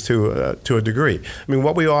with us to a degree. I mean,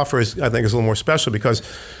 what we offer is a little more special because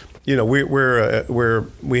we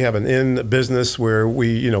have an inn business where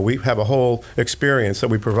we have a whole experience that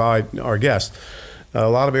we provide our guests. A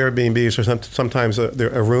lot of Airbnbs are sometimes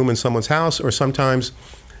a room in someone's house, or sometimes.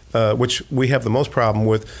 Which we have the most problem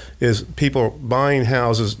with, is people buying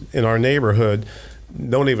houses in our neighborhood,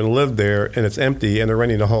 don't even live there, and it's empty, and they're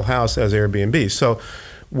renting the whole house as Airbnb. So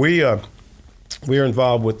we are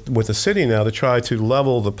involved with the city now to try to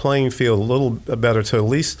level the playing field a little better. To at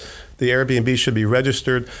least the Airbnb should be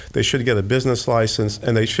registered, they should get a business license,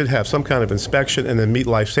 and they should have some kind of inspection and then meet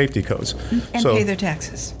life safety codes. And pay their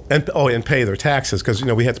taxes. And pay their taxes, because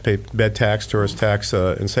we have to pay bed tax, tourist tax,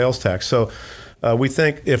 and sales tax. So. We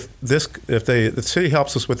think if the city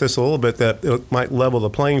helps us with this a little bit, that it might level the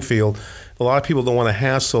playing field. A lot of people don't want to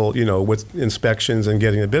hassle, with inspections and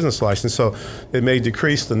getting a business license. So it may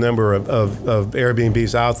decrease the number of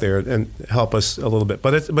Airbnbs out there and help us a little bit.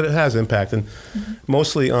 But it has impact, and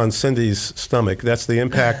mostly on Cindy's stomach. That's the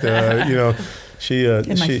impact. She and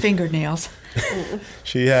my fingernails.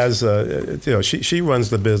 She has, she runs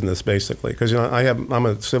the business basically, because I'm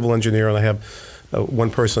a civil engineer and I have. One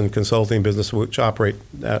person consulting business which operate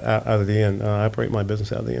out of the inn. I operate my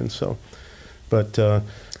business out of the inn. So, but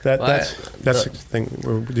that's the thing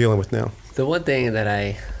we're dealing with now. The one thing that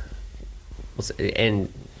I think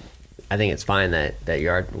it's fine that you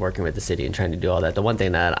are working with the city and trying to do all that. The one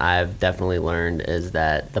thing that I've definitely learned is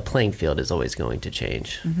that the playing field is always going to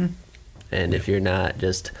change. Mm-hmm. And if you're not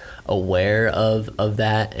just aware of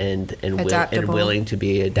that and willing to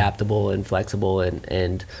be adaptable and flexible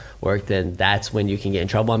and work, then that's when you can get in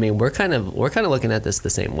trouble. I mean, we're kind of looking at this the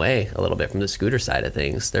same way a little bit from the scooter side of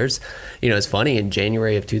things. There's, it's funny, in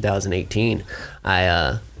January of 2018,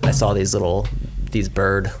 I saw these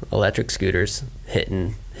Bird electric scooters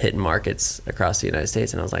hitting markets across the United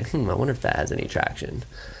States, and I was like, I wonder if that has any traction.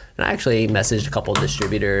 And I actually messaged a couple of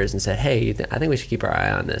distributors and said, hey, I think we should keep our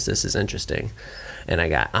eye on this. This is interesting. And I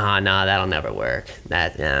got, no, that'll never work.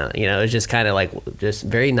 It was just kind of like, just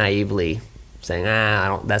very naively saying,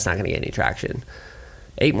 that's not going to get any traction.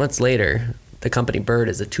 8 months later, the company Bird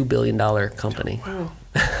is a $2 billion company. Wow.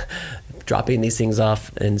 Dropping these things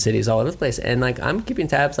off in cities all over the place. And I'm keeping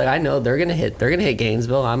tabs. I know they're gonna hit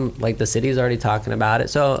Gainesville. I'm the city's already talking about it.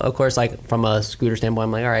 So of course, from a scooter standpoint,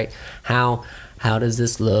 I'm like, all right, how does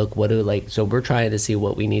this look? So we're trying to see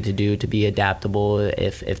what we need to do to be adaptable,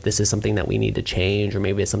 if this is something that we need to change, or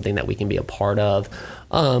maybe it's something that we can be a part of,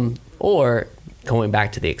 or going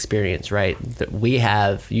back to the experience, right? We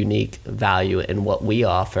have unique value in what we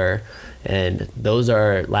offer, and those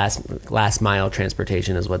are last mile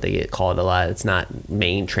transportation is what they get called a lot. It's not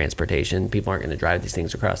main transportation. People aren't going to drive these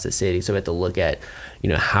things across the city, so we have to look at,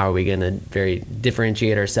 how are we going to very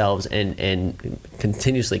differentiate ourselves and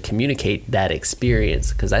continuously communicate that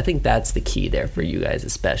experience, because I think that's the key there for you guys,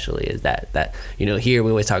 especially, is that here we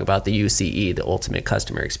always talk about the UCE, the ultimate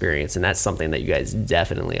customer experience, and that's something that you guys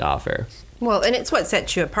definitely offer. Well, and it's what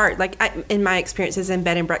sets you apart. Like in my experiences in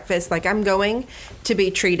bed and breakfast, like I'm going to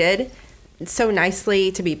be treated so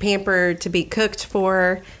nicely, to be pampered, to be cooked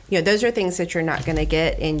for. Those are things that you're not going to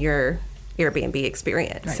get in your Airbnb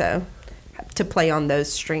experience. Right. So to play on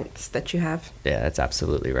those strengths that you have. Yeah, that's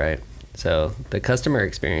absolutely right. So the customer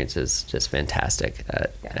experience is just fantastic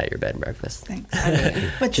at your bed and breakfast. Thanks.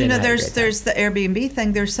 But Jen had a great there's the Airbnb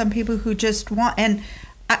thing. There's some people who just want, and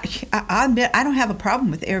I admit I don't have a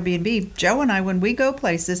problem with Airbnb. Joe and I, when we go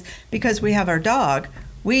places, because we have our dog,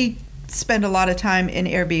 we spend a lot of time in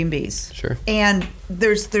Airbnbs. Sure. And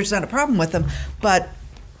there's not a problem with them, but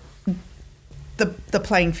the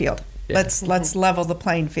playing field. Yeah. Let's level the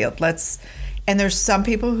playing field. And there's some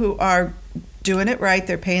people who are doing it right.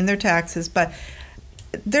 They're paying their taxes, but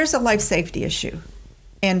there's a life safety issue,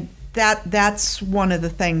 and that's one of the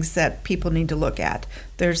things that people need to look at.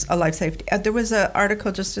 There's a life safety. There was an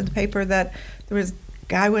article just in the paper that there was a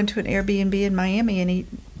guy went to an Airbnb in Miami and he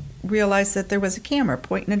realized that there was a camera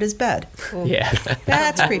pointing at his bed. Yeah.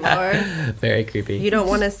 That's creepy. Very creepy. You don't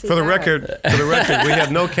want to see For the that. record, we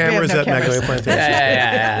have no cameras no at cameras. Magnolia Plantation.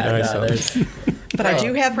 Yeah. All right, No, so- there's- But I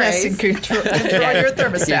do have Nest and Praise. control your You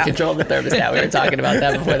thermostat. control the thermostat. We were talking about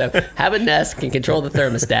that before. Have a Nest can control the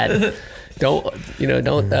thermostat. Don't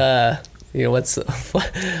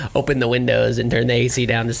open the windows and turn the AC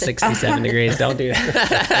down to 67 degrees. Don't do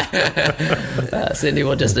that. Cindy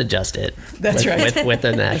will just adjust it. That's right. With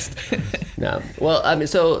the Nest. No. Well,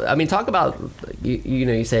 talk about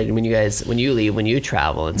you said when you leave, when you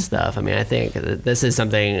travel and stuff. I mean, I think that this is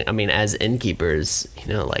something. I mean, as innkeepers,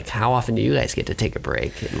 like how often do you guys get to take a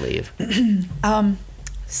break and leave?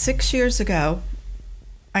 6 years ago,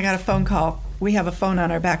 I got a phone call. We have a phone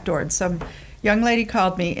on our back door, and some young lady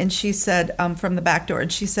called me, and she said, from the back door,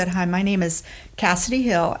 and she said, "Hi, my name is Cassidy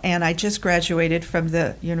Hill, and I just graduated from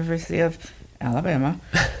the University of Alabama,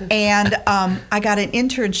 and I got an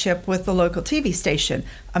internship with the local TV station.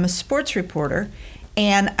 I'm a sports reporter,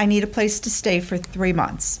 and I need a place to stay for 3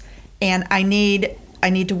 months, and I need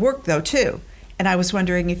to work though too, and I was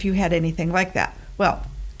wondering if you had anything like that." Well,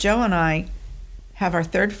 Joe and I have our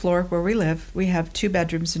third floor where we live. We have 2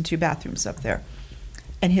 bedrooms and 2 bathrooms up there,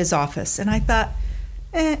 and his office. And I thought,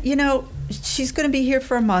 she's going to be here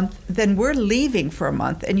for a month, then we're leaving for a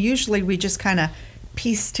month. And usually we just kind of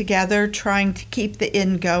piece together trying to keep the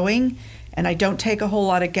inn going. And I don't take a whole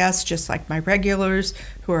lot of guests, just like my regulars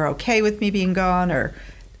who are okay with me being gone or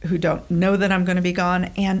who don't know that I'm going to be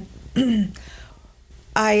gone. And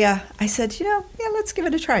I said, let's give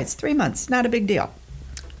it a try. It's 3 months, not a big deal.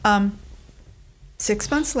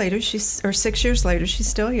 6 months later, 6 years later, she's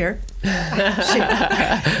still here.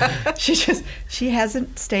 She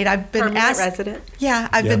hasn't stayed. I've been Permanent asked. resident. Yeah,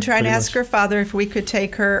 I've been trying to pretty ask much. her father if we could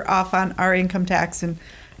take her off on our income tax, and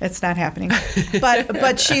it's not happening.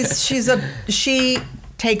 But she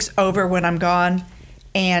takes over when I'm gone,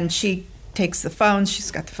 and she takes the phones.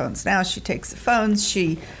 She's got the phones now. She takes the phones.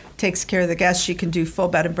 She takes care of the guests. She can do full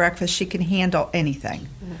bed and breakfast. She can handle anything.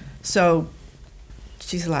 So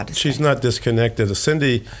she's allowed to. She's stay. not disconnected.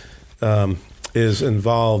 Cindy is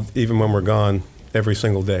involved even when we're gone every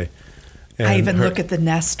single day. And I even look at the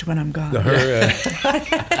nest when I'm gone.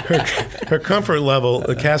 Her comfort level,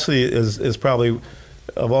 Cassidy is probably,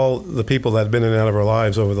 of all the people that have been in and out of our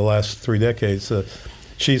lives over the last 3 decades,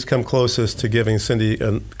 she's come closest to giving Cindy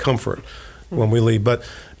comfort when we leave. But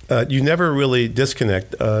you never really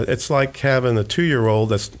disconnect. It's like having a 2-year-old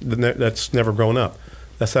that's never grown up.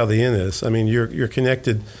 That's how the inn is. I mean, you're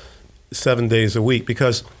connected 7 days a week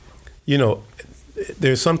because,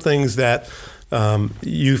 there's some things that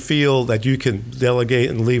you feel that you can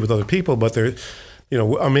delegate and leave with other people, but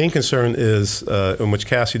our main concern is, in which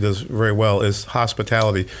Cassie does very well, is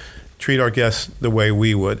hospitality. Treat our guests the way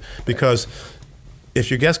we would, because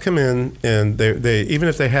if your guests come in and they even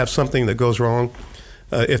if they have something that goes wrong,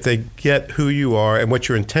 if they get who you are and what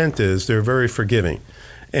your intent is, they're very forgiving.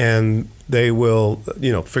 And they will,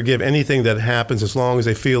 forgive anything that happens as long as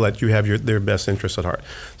they feel that you have their best interests at heart.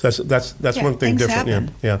 So that's Yeah, one thing things different.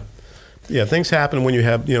 happen. Yeah. Things happen when you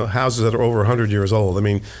have houses that are over 100 years old. I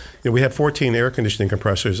mean, we have 14 air conditioning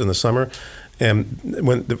compressors in the summer, and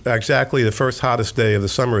when exactly the first hottest day of the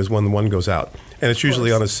summer is when the one goes out, and it's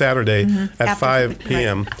usually on a Saturday at After 5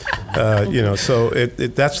 p.m. So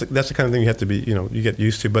that's the kind of thing you have to be you get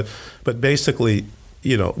used to. But basically,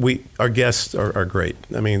 our guests are great.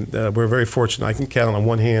 I mean, we're very fortunate. I can count on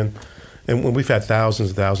one hand, and when we've had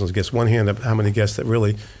thousands and thousands of guests, one hand of how many guests that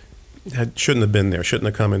really shouldn't have been there, shouldn't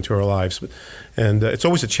have come into our lives. And it's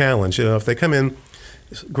always a challenge. If they come in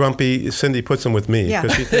grumpy, Cindy puts them with me Yeah.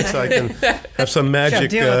 because she thinks I can have some deal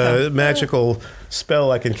with them. magical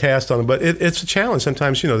spell I can cast on them. But it's a challenge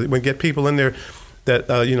sometimes. When we get people in there that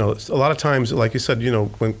a lot of times, like you said,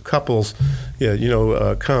 when couples,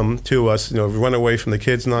 come to us, run away from the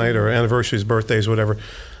kids' night or anniversaries, birthdays, whatever.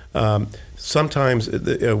 Sometimes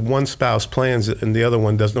one spouse plans it and the other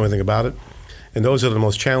one doesn't know anything about it. And those are the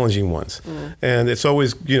most challenging ones. And it's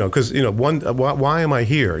always, because, why am I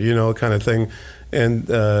here, kind of thing. And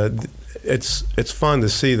it's fun to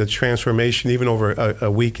see the transformation, even over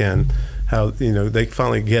a weekend, how, they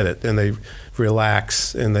finally get it and they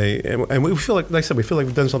relax and we feel like I said, we feel like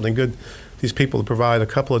we've done something good. These people to provide a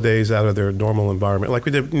couple of days out of their normal environment, like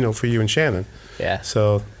we did, for you and Shannon. Yeah.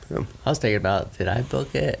 So I was thinking about, did I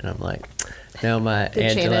book it? And I'm like, no, Did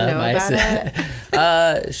Angela, Shannon know about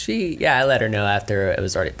it? I let her know after it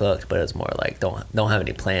was already booked, but it was more like, don't have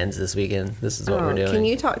any plans this weekend. This is what we're doing. Can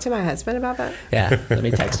you talk to my husband about that? Yeah, let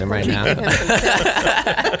me text him right now.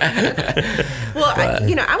 Well,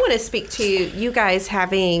 I want to speak to you guys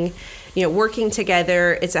having, working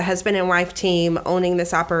together. It's a husband and wife team owning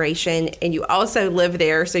this operation, and you also live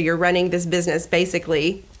there, so you're running this business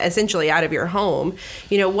essentially out of your home.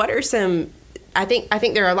 What are some? I think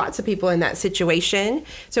there are lots of people in that situation.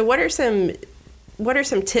 So what are some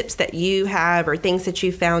tips that you have or things that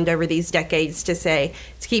you found over these decades to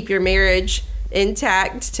keep your marriage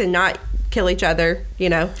intact, to not kill each other,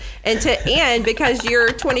 and because you're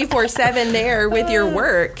 24/7 there with your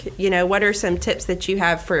work, what are some tips that you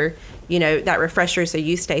have for, that refresher so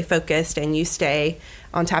you stay focused and you stay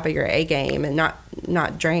on top of your A game and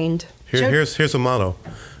not drained? Here's a motto.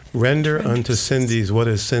 Render unto Cindy's what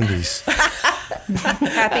is Cindy's.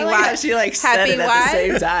 Happy like how wife. she said Happy it at wife. the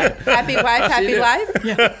same time. Happy wife, happy life.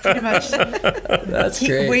 Yeah, pretty much. That's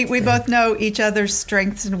great. We both know each other's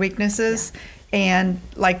strengths and weaknesses. And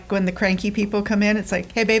like when the cranky people come in, it's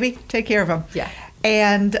like, hey, baby, take care of them. Yeah.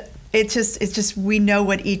 And it's just we know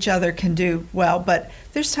what each other can do well. But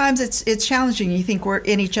there's times it's challenging. You think we're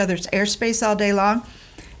in each other's airspace all day long.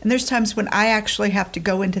 And there's times when I actually have to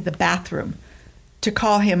go into the bathroom to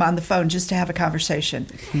call him on the phone just to have a conversation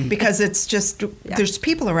because it's just, there's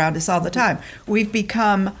people around us all the time. We've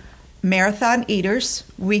become marathon eaters.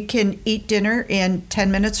 We can eat dinner in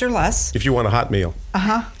 10 minutes or less. If you want a hot meal, you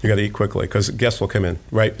got to eat quickly because guests will come in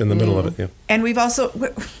right in the middle of it. Yeah. And we've also,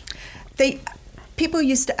 people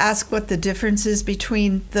used to ask what the difference is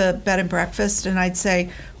between the bed and breakfast, and I'd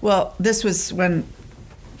say, well, this was when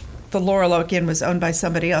the Laurel Oak Inn was owned by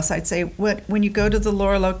somebody else. I'd say, when you go to the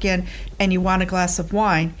Laurel Oak Inn and you want a glass of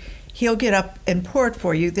wine, he'll get up and pour it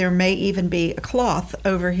for you. There may even be a cloth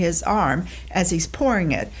over his arm as he's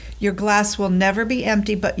pouring it. Your glass will never be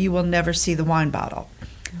empty, but you will never see the wine bottle.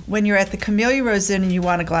 When you're at the Camellia Rose Inn and you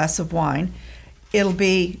want a glass of wine, it'll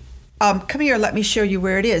be, come here, let me show you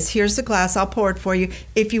where it is. Here's the glass, I'll pour it for you.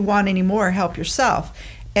 If you want any more, help yourself.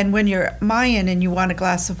 And when you're at my inn and you want a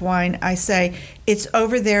glass of wine, I say, it's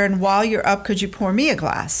over there, and while you're up, could you pour me a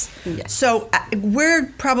glass? Yes. So we're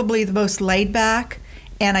probably the most laid back,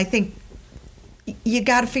 and I think you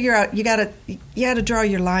got to figure out, you got to draw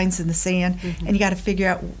your lines in the sand, and you got to figure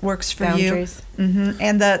out what works for Boundaries. you.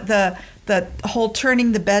 And the whole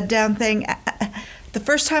turning the bed down thing, the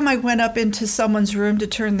first time I went up into someone's room to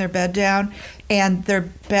turn their bed down, and their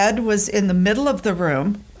bed was in the middle of the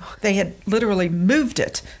room. They had literally moved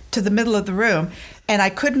it to the middle of the room, and I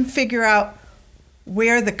couldn't figure out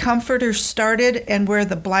where the comforter started and where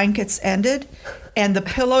the blankets ended, and the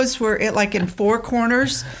pillows were in four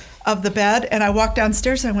corners of the bed. And I walked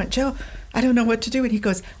downstairs and I went, Joe, I don't know what to do. And he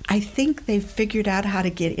goes, I think they've figured out how to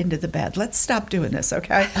get into the bed. Let's stop doing this,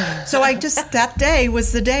 okay? So that day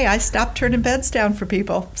was the day I stopped turning beds down for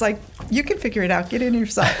people. It's like, you can figure it out. Get in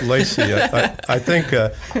yourself. Lacey, I think,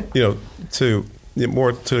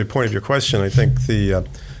 more to the point of your question, I think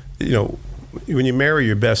when you marry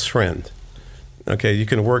your best friend, okay, you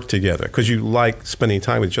can work together because you like spending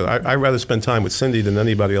time with each other. I'd rather spend time with Cindy than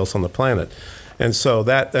anybody else on the planet. And so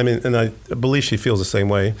and I believe she feels the same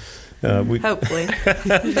way. Hopefully.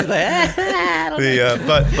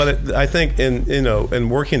 I think in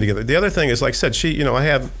working together. The other thing is, like I said,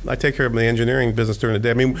 I take care of the engineering business during the day.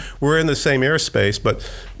 I mean, we're in the same airspace,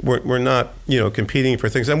 but we're not competing for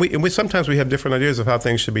things. And we sometimes we have different ideas of how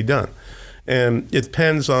things should be done, and it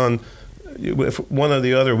depends on if one or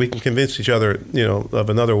the other, we can convince each other, of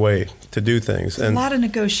another way to do things. And a lot of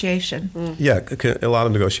negotiation. Yeah, a lot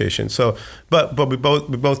of negotiation. So, but we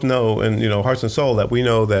both know, and hearts and soul, that we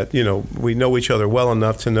know that we know each other well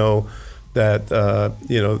enough to know that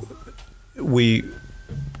we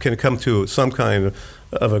can come to some kind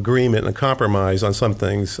of agreement and compromise on some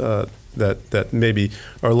things that maybe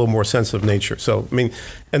are a little more sensitive nature. So I mean,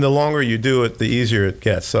 and the longer you do it, the easier it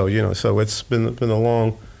gets. So so it's been a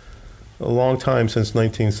long time since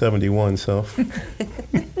 1971. So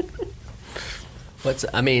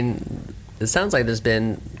it sounds like there's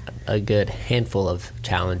been a good handful of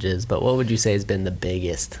challenges, but what would you say has been the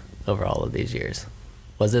biggest over all of these years?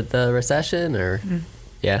 Was it the recession or?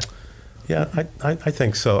 Yeah. Yeah, I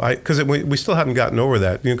think so. Because we still haven't gotten over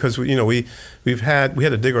that. Because we had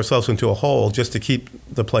to dig ourselves into a hole just to keep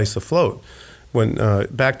the place afloat. When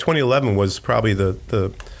back 2011 was probably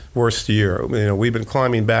the worst year. We've been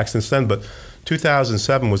climbing back since then, but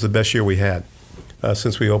 2007 was the best year we had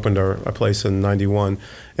since we opened our place in '91,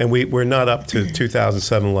 and we're not up to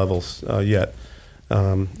 2007 levels yet.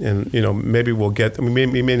 And maybe we'll get. We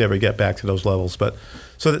may never get back to those levels, but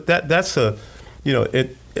so that's a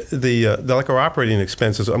like our operating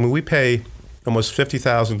expenses. I mean, we pay almost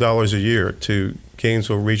 $50,000 a year to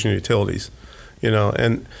Gainesville Regional Utilities,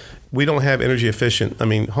 and we don't have energy efficient.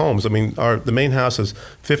 Homes. The main house has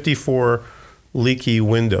 54 leaky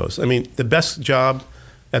windows. The best job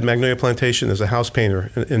at Magnolia Plantation is a house painter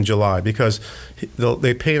in July, because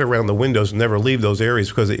they paint around the windows and never leave those areas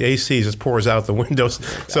because the AC just pours out the windows.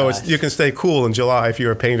 So you can stay cool in July if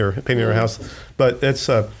you're a painter painting your house. But it's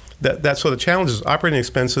that's sort of the challenges: operating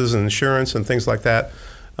expenses and insurance and things like that.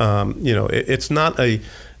 It's not a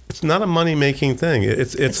money making thing.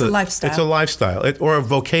 It's a lifestyle. It's a lifestyle or a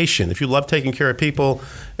vocation. If you love taking care of people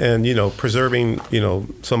and preserving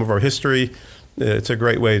some of our history, it's a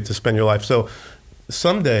great way to spend your life. So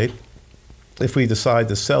someday, if we decide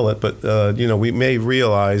to sell it, but we may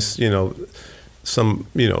realize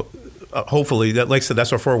hopefully that, like I said,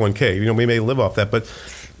 that's our 401k. We may live off that, but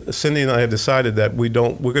Cindy and I have decided that we're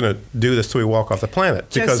going to do this till we walk off the planet.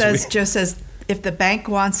 Joe says if the bank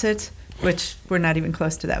wants it, which we're not even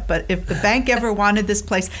close to that, but if the bank ever wanted this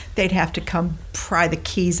place, they'd have to come pry the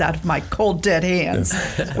keys out of my cold dead hands.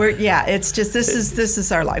 It's just this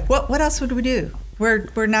is our life. What else would we do?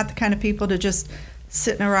 We're not the kind of people to just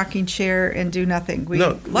sit in a rocking chair and do nothing. We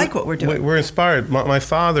like what we're doing. We're inspired. My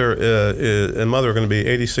father and mother are going to be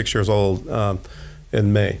 86 years old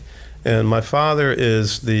in May. And my father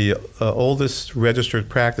is the oldest registered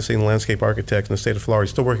practicing landscape architect in the state of Florida.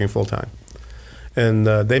 He's still working full time. And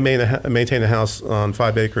they maintain a house on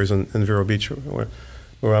 5 acres in Vero Beach,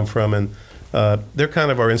 where I'm from. And they're kind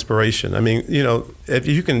of our inspiration. If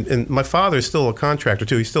you can, and my father is still a contractor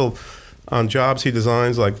too. He's still on jobs he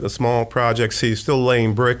designs, like the small projects. He's still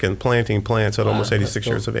laying brick and planting plants at almost 86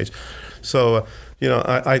 years of age. So,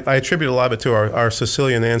 I attribute a lot of it to our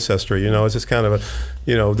Sicilian ancestry. It's just kind of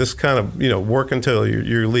this kind of, work until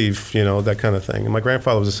you leave, that kind of thing. And my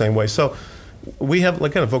grandfather was the same way. So we have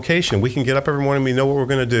like kind of vocation. We can get up every morning. We know what we're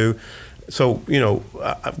going to do. So,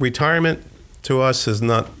 retirement to us is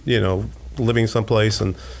not, living someplace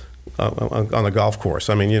and on a golf course.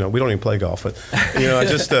 We don't even play golf, but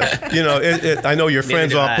I know your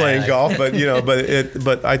friends all playing golf, but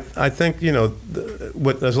I think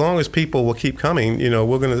as long as people will keep coming,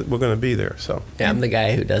 we're gonna be there. So yeah, I'm the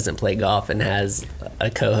guy who doesn't play golf and has a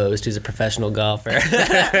co-host who's a professional golfer.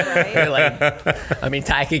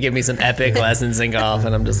 Ty could give me some epic lessons in golf,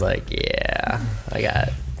 and I'm just like, yeah, I got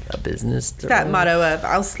a business to that run. motto of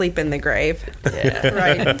 "I'll sleep in the grave." Yeah,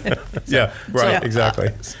 right. Yeah, right, exactly.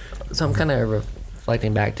 So I'm kind of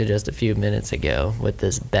reflecting back to just a few minutes ago with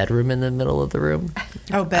this bedroom in the middle of the room.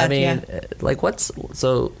 Oh, bed, what's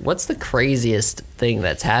the craziest thing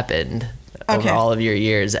that's happened over all of your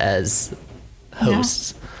years as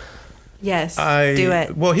hosts? Yes, do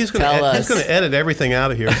it. Well, he's going to edit everything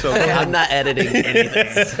out of here. So I'm not editing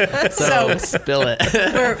anything. So spill it.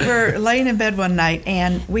 We're laying in bed one night,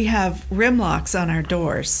 and we have rim locks on our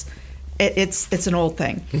doors. It's an old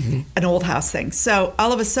thing, an old house thing. So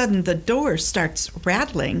all of a sudden, the door starts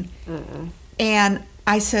rattling, and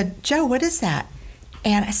I said, "Joe, what is that?"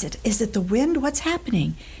 And I said, "Is it the wind? What's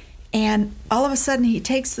happening?" And all of a sudden, he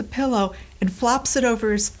takes the pillow and flops it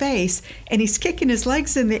over his face, and he's kicking his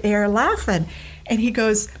legs in the air, laughing. And he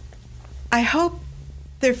goes, "I hope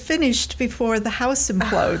they're finished before the house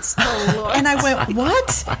implodes." Oh, Lord. And I went,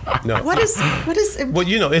 "What? No. What is? Well,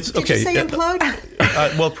 it's Did okay. you say implode?"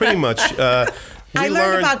 Well, pretty much. I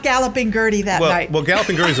learned about Galloping Gertie that night. Well,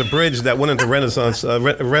 Galloping Gertie is a bridge that went into resonance and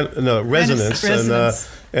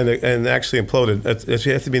actually imploded.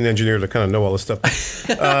 You have to be an engineer to kind of know all this stuff.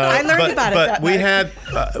 I learned about it that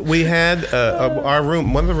But we had our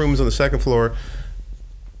room. One of the rooms on the second floor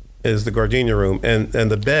is the gardenia room, and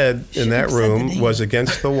the bed in that room was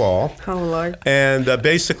against the wall. Oh, Lord. And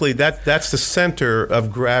basically, that's the center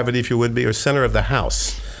of gravity, if you would be, or center of the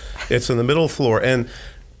house. It's in the middle floor, and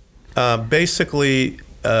basically,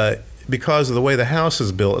 because of the way the house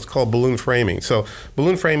is built, it's called balloon framing. So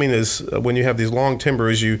balloon framing is when you have these long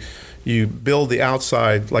timbers, you build the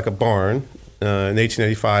outside like a barn in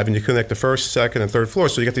 1885, and you connect the first, second, and third floor,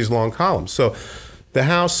 so you get these long columns. So the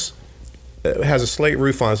house has a slate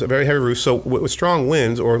roof on it, it's a very heavy roof, so with strong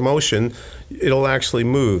winds or motion, it'll actually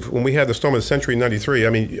move. When we had the storm of the century in '93, I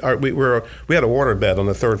mean, we had a water bed on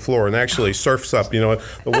the third floor, and actually surfs up, the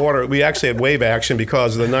water, we actually had wave action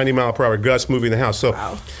because of the 90-mile-per-hour gusts moving the house. So,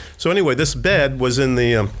 Wow. So anyway, this bed was in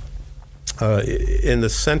the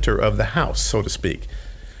center of the house, so to speak.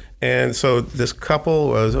 And so this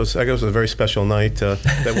couple, I guess it was a very special night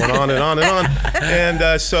that went on and on and on.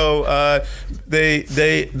 And so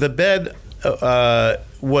the bed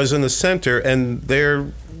was in the center, and their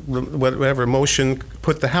whatever motion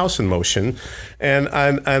put the house in motion, and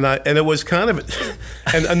it was kind of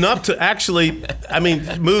and enough to actually,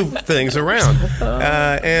 move things around.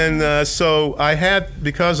 So I had,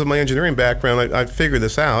 because of my engineering background, I figured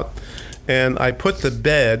this out, and I put the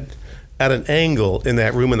bed at an angle in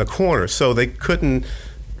that room in the corner, so they couldn't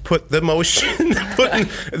put the motion.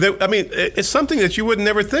 It's something that you would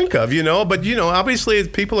never think of, But obviously,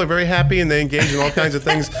 people are very happy and they engage in all kinds of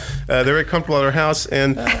things. They're very comfortable at our house,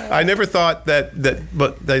 and I never thought that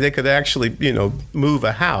they could actually, move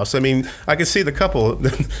a house. I mean, I could see the couple.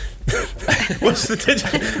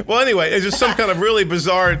 Well, anyway, it's just some kind of really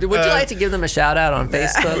bizarre. Would you like to give them a shout out on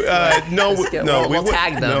Facebook? No, we'll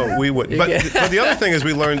tag them. No, we wouldn't. But the other thing is,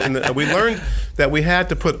 we learned that we had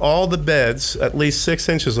to put all the beds at least 6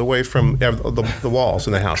 inches away from the walls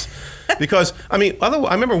in the house. Because, I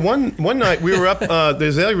remember one night we were up, the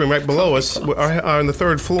azalea room right below us on the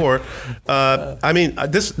third floor.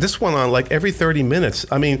 This went on like every 30 minutes.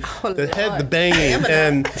 The banging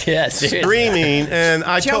and screaming. And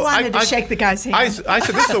Joe wanted to shake the guy's hand. I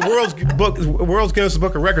said, this is the World's Guinness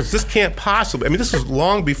Book of Records. This can't possibly. This was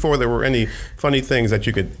long before there were any funny things that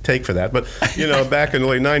you could take for that. But, back in the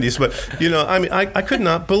late 90s. But, I could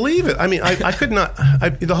not believe it. I could not.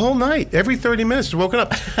 The whole night, every 30 minutes, woken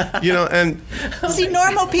up, and see,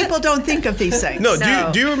 normal people don't think of these things. No,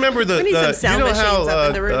 do you remember the? We need some sound machines up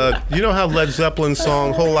in the room. You know how Led Zeppelin's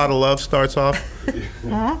song "Whole Lotta Love" starts off? Do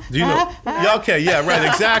you know? Yeah, okay, yeah, right,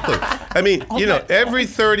 exactly. Every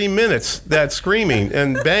 30 minutes that screaming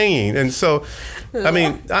and banging, and so.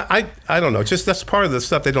 I don't know. Just that's part of the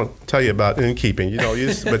stuff they don't tell you about in keeping.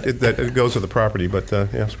 But it goes with the property. But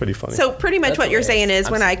it's pretty funny. So pretty much what you're saying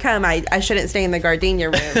is, when I come, I shouldn't stay in the gardenia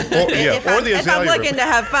room. or the azalea if I'm looking room. to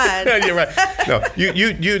have fun. Yeah, you're right. No,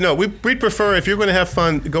 you know, we prefer, if you're going to have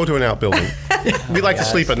fun, go to an outbuilding. We like to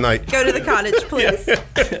sleep at night. Go to the cottage, please.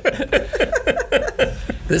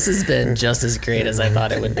 This has been just as great as I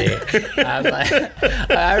thought it would be.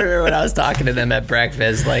 I remember when I was talking to them at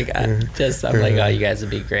breakfast, I'm like, oh, you guys would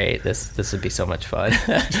be great. This would be so much fun.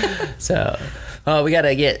 So, we got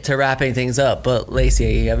to get to wrapping things up. But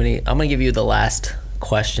Lacey, you have any? I'm gonna give you the last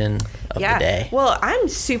question of the day. Well, I'm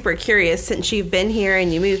super curious, since you've been here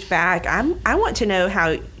and you moved back. I want to know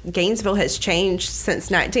how Gainesville has changed since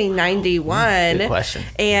 1991. Good question.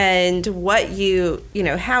 And what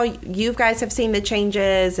how you guys have seen the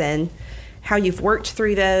changes and how you've worked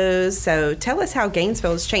through those. So tell us how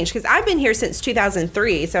Gainesville has changed, because I've been here since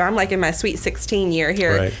 2003, so I'm like in my sweet 16 year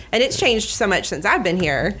here, right. And it's changed so much since I've been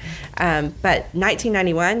here. But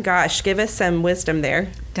 1991, gosh, give us some wisdom there.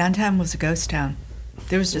 Downtown was a ghost town.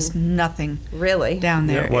 There was just nothing Really down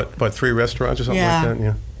there. Yeah, what 3 restaurants or something like that?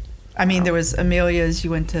 Yeah. There was Amelia's. You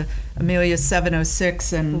went to Amelia's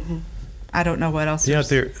 706, and I don't know what else. Yeah,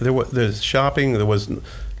 there's shopping. There was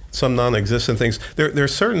some non-existent things. There are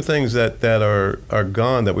certain things that are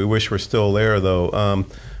gone that we wish were still there, though.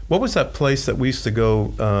 What was that place that we used to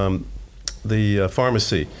go? The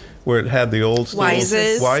pharmacy, where it had the old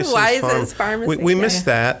Wise's Pharmacy. We missed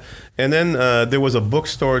that. And then there was a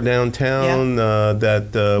bookstore downtown that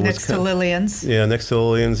was next to Lillian's. Yeah, next to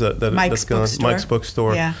Lillian's. Mike's Bookstore. Mike's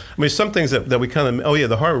Bookstore. Yeah. Some things that we kind of. Oh yeah,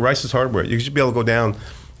 the Rice's Hardware. You should be able to go down.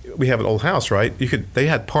 We have an old house, right? They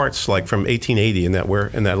had parts like from 1880 in that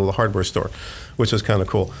little hardware store, which was kind of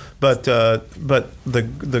cool. But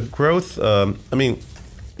the growth.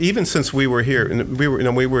 Even since we were here, and we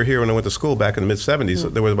were here when I went to school back in the mid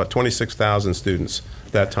 '70s. There was about 26,000 students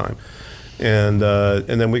that time. And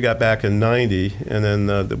then we got back in '90, and then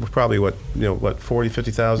there were probably 40,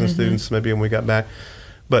 50,000 students maybe when we got back.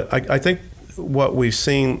 But I think what we've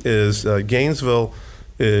seen is Gainesville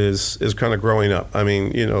is kind of growing up. We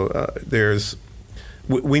knew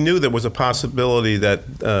there was a possibility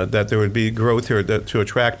that there would be growth here to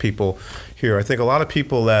attract people here. I think a lot of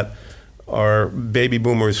people that are baby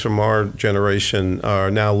boomers from our generation are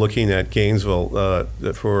now looking at Gainesville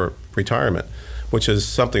for retirement. which is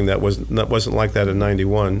something that wasn't like that in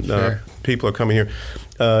 '91. Sure. People are coming here.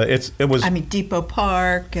 It was. I mean, Depot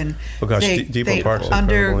Park and Oh gosh, Depot Park's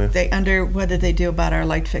incredible, yeah. What did they do about our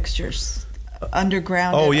light fixtures?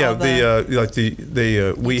 Underground. Oh and yeah, all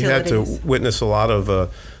we had to Utilities. witness a lot of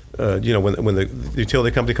when the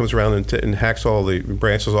utility company comes around and hacks all the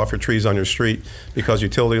branches off your trees on your street because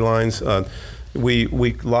utility lines. We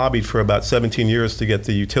lobbied for about 17 years to get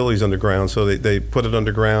the utilities underground, so they put it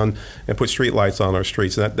underground and put street lights on our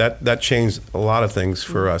streets. And that changed a lot of things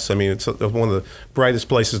for us. I mean, it's one of the brightest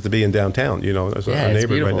places to be in downtown. As Yeah, a it's neighborhood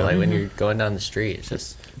beautiful. right now. Like when you're going down the street, it's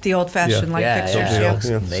just the old-fashioned light Yeah, fixtures.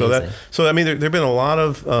 yeah. Yeah. Amazing. So I mean, there've been a lot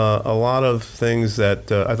of things that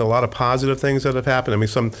a lot of positive things that have happened. I mean,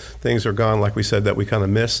 some things are gone, like we said, that we kind of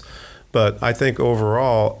miss. But I think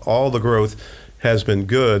overall, all the growth has been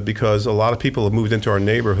good because a lot of people have moved into our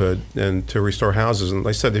neighborhood and to restore houses. And like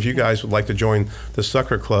I said, if you guys would like to join the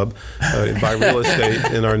Sucker Club, buy real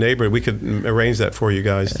estate in our neighborhood, we could arrange that for you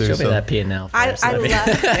guys too. show me So- that P&L first. I Let me-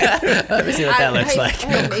 love Let me see what that looks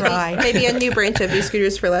like. Maybe a new branch of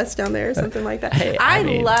E-Scooters for Less down there or something like that. Hey, I I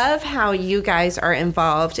mean- love how you guys are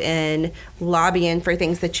involved in lobbying for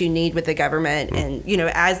things that you need with the government. And,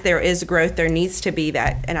 as there is growth, there needs to be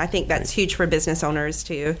that. And I think that's huge for business owners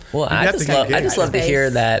too. Well, I have just to love get to hear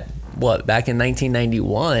space. that back in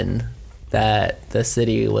 1991 that the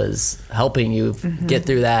city was helping you get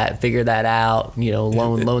through that, figure that out,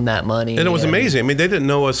 loan that money. And it was amazing. I mean, they didn't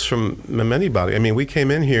know us from anybody. I mean, we came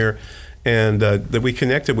in here and that we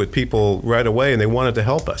connected with people right away, and they wanted to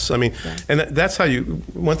help us. I mean, and that's how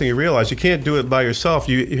one thing you realize, you can't do it by yourself.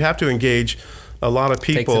 You have to engage a lot of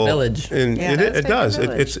people. Takes a village. And Yeah, it takes does. a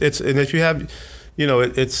village. It's and if you have,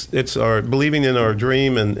 it's our believing in our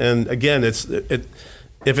dream, and again,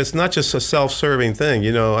 if it's not just a self-serving thing,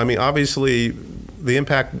 I mean, obviously, the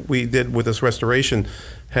impact we did with this restoration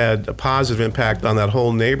had a positive impact on that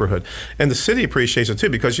whole neighborhood, and the city appreciates it too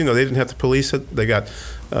because they didn't have to police it. They got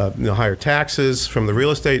higher taxes from the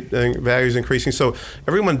real estate values increasing, so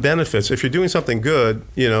everyone benefits if you're doing something good,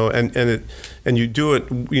 and you do it.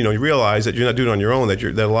 You realize that you're not doing it on your own. That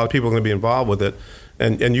a lot of people are going to be involved with it,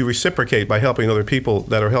 and you reciprocate by helping other people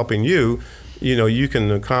that are helping you. You can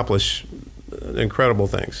accomplish incredible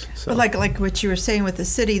things. So. But like what you were saying with the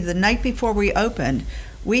city, the night before we opened,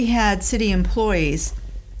 we had city employees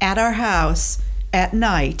at our house at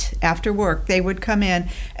night after work. They would come in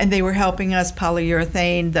and they were helping us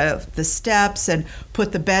polyurethane the steps and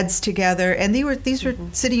put the beds together. And these were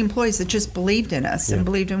city employees that just believed in us and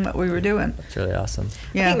believed in what we were doing. It's really awesome.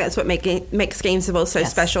 I think that's what makes Gainesville so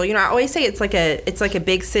Yes. special. I always say it's like a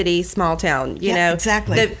big city, small town. Yeah,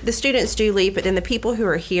 exactly. The students do leave, but then the people who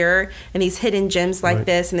are here and these hidden gems like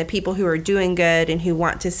this, and the people who are doing good and who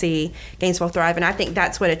want to see Gainesville thrive, and I think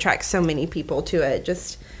that's what attracts so many people to it.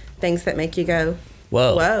 Just things that make you go,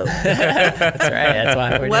 Whoa. whoa, That's right. That's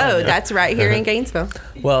why we're whoa, doing it. that's right here in Gainesville.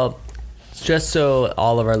 Well, just so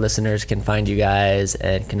all of our listeners can find you guys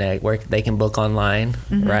and connect, where they can book online,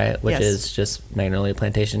 right? Which Yes. is just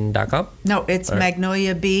magnoliaplantation.com. No, it's Or-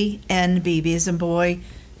 Magnolia B, N-B, B as in boy,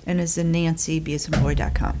 and as in Nancy, B as in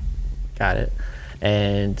boy.com. Got it.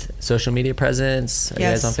 And social media presence, are you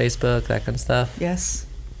Yes. guys on Facebook, that kind of stuff? Yes.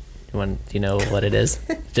 Do you know what it is?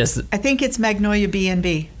 Just I think it's Magnolia B and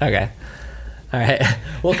B. okay. All right,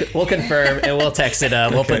 we'll confirm and we'll text it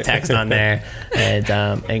up. We'll put text on there,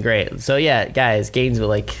 and great. So yeah, guys,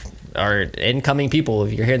 Gainesville, our incoming people.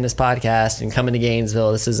 If you're hearing this podcast and coming to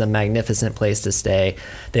Gainesville, this is a magnificent place to stay.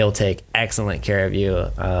 They will take excellent care of you.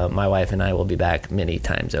 My wife and I will be back many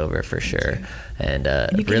times over for sure. And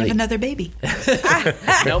You can really, have another baby.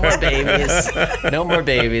 no more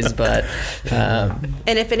babies. But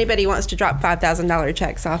And if anybody wants to drop $5,000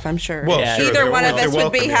 checks off, I'm sure Well, Yeah. sure, either they're one of wel- us they're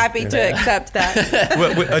would be welcome, happy to accept that.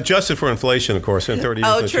 Well, adjusted for inflation, of course, in 30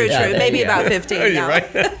 years. Oh, in the true, future. Yeah, true. there Maybe you go. about 15 now.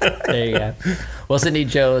 Right? there you go. Well, Cindy,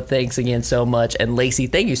 Joe, thanks again so much. And Lacey,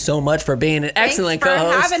 thank you so much for being an excellent for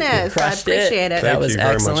co-host. having us. You crushed I appreciate it. That Thank was you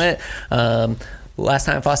very much. excellent. Last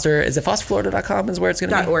time, is it fosterflorida.com is where it's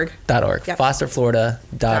going to be? .org. .org. Yep.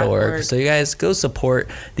 Fosterflorida.org. .org. So you guys go support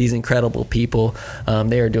these incredible people.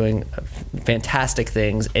 They are doing fantastic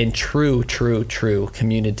things and true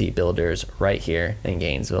community builders right here in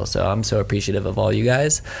Gainesville. So I'm so appreciative of all you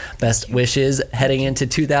guys. Best wishes heading into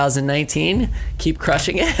 2019. Keep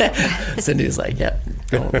crushing it. Cindy's like, yep.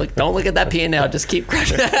 Don't look at that P&L. Just keep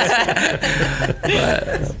crushing it.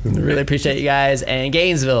 But really appreciate you guys. And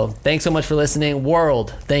Gainesville, thanks so much for listening.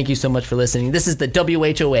 World, thank you so much for listening. This is the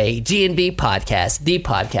WHOA G&B podcast, the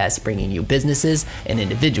podcast bringing you businesses and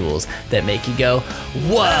individuals that make you go,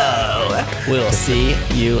 whoa. We'll see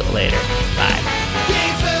you later. Bye.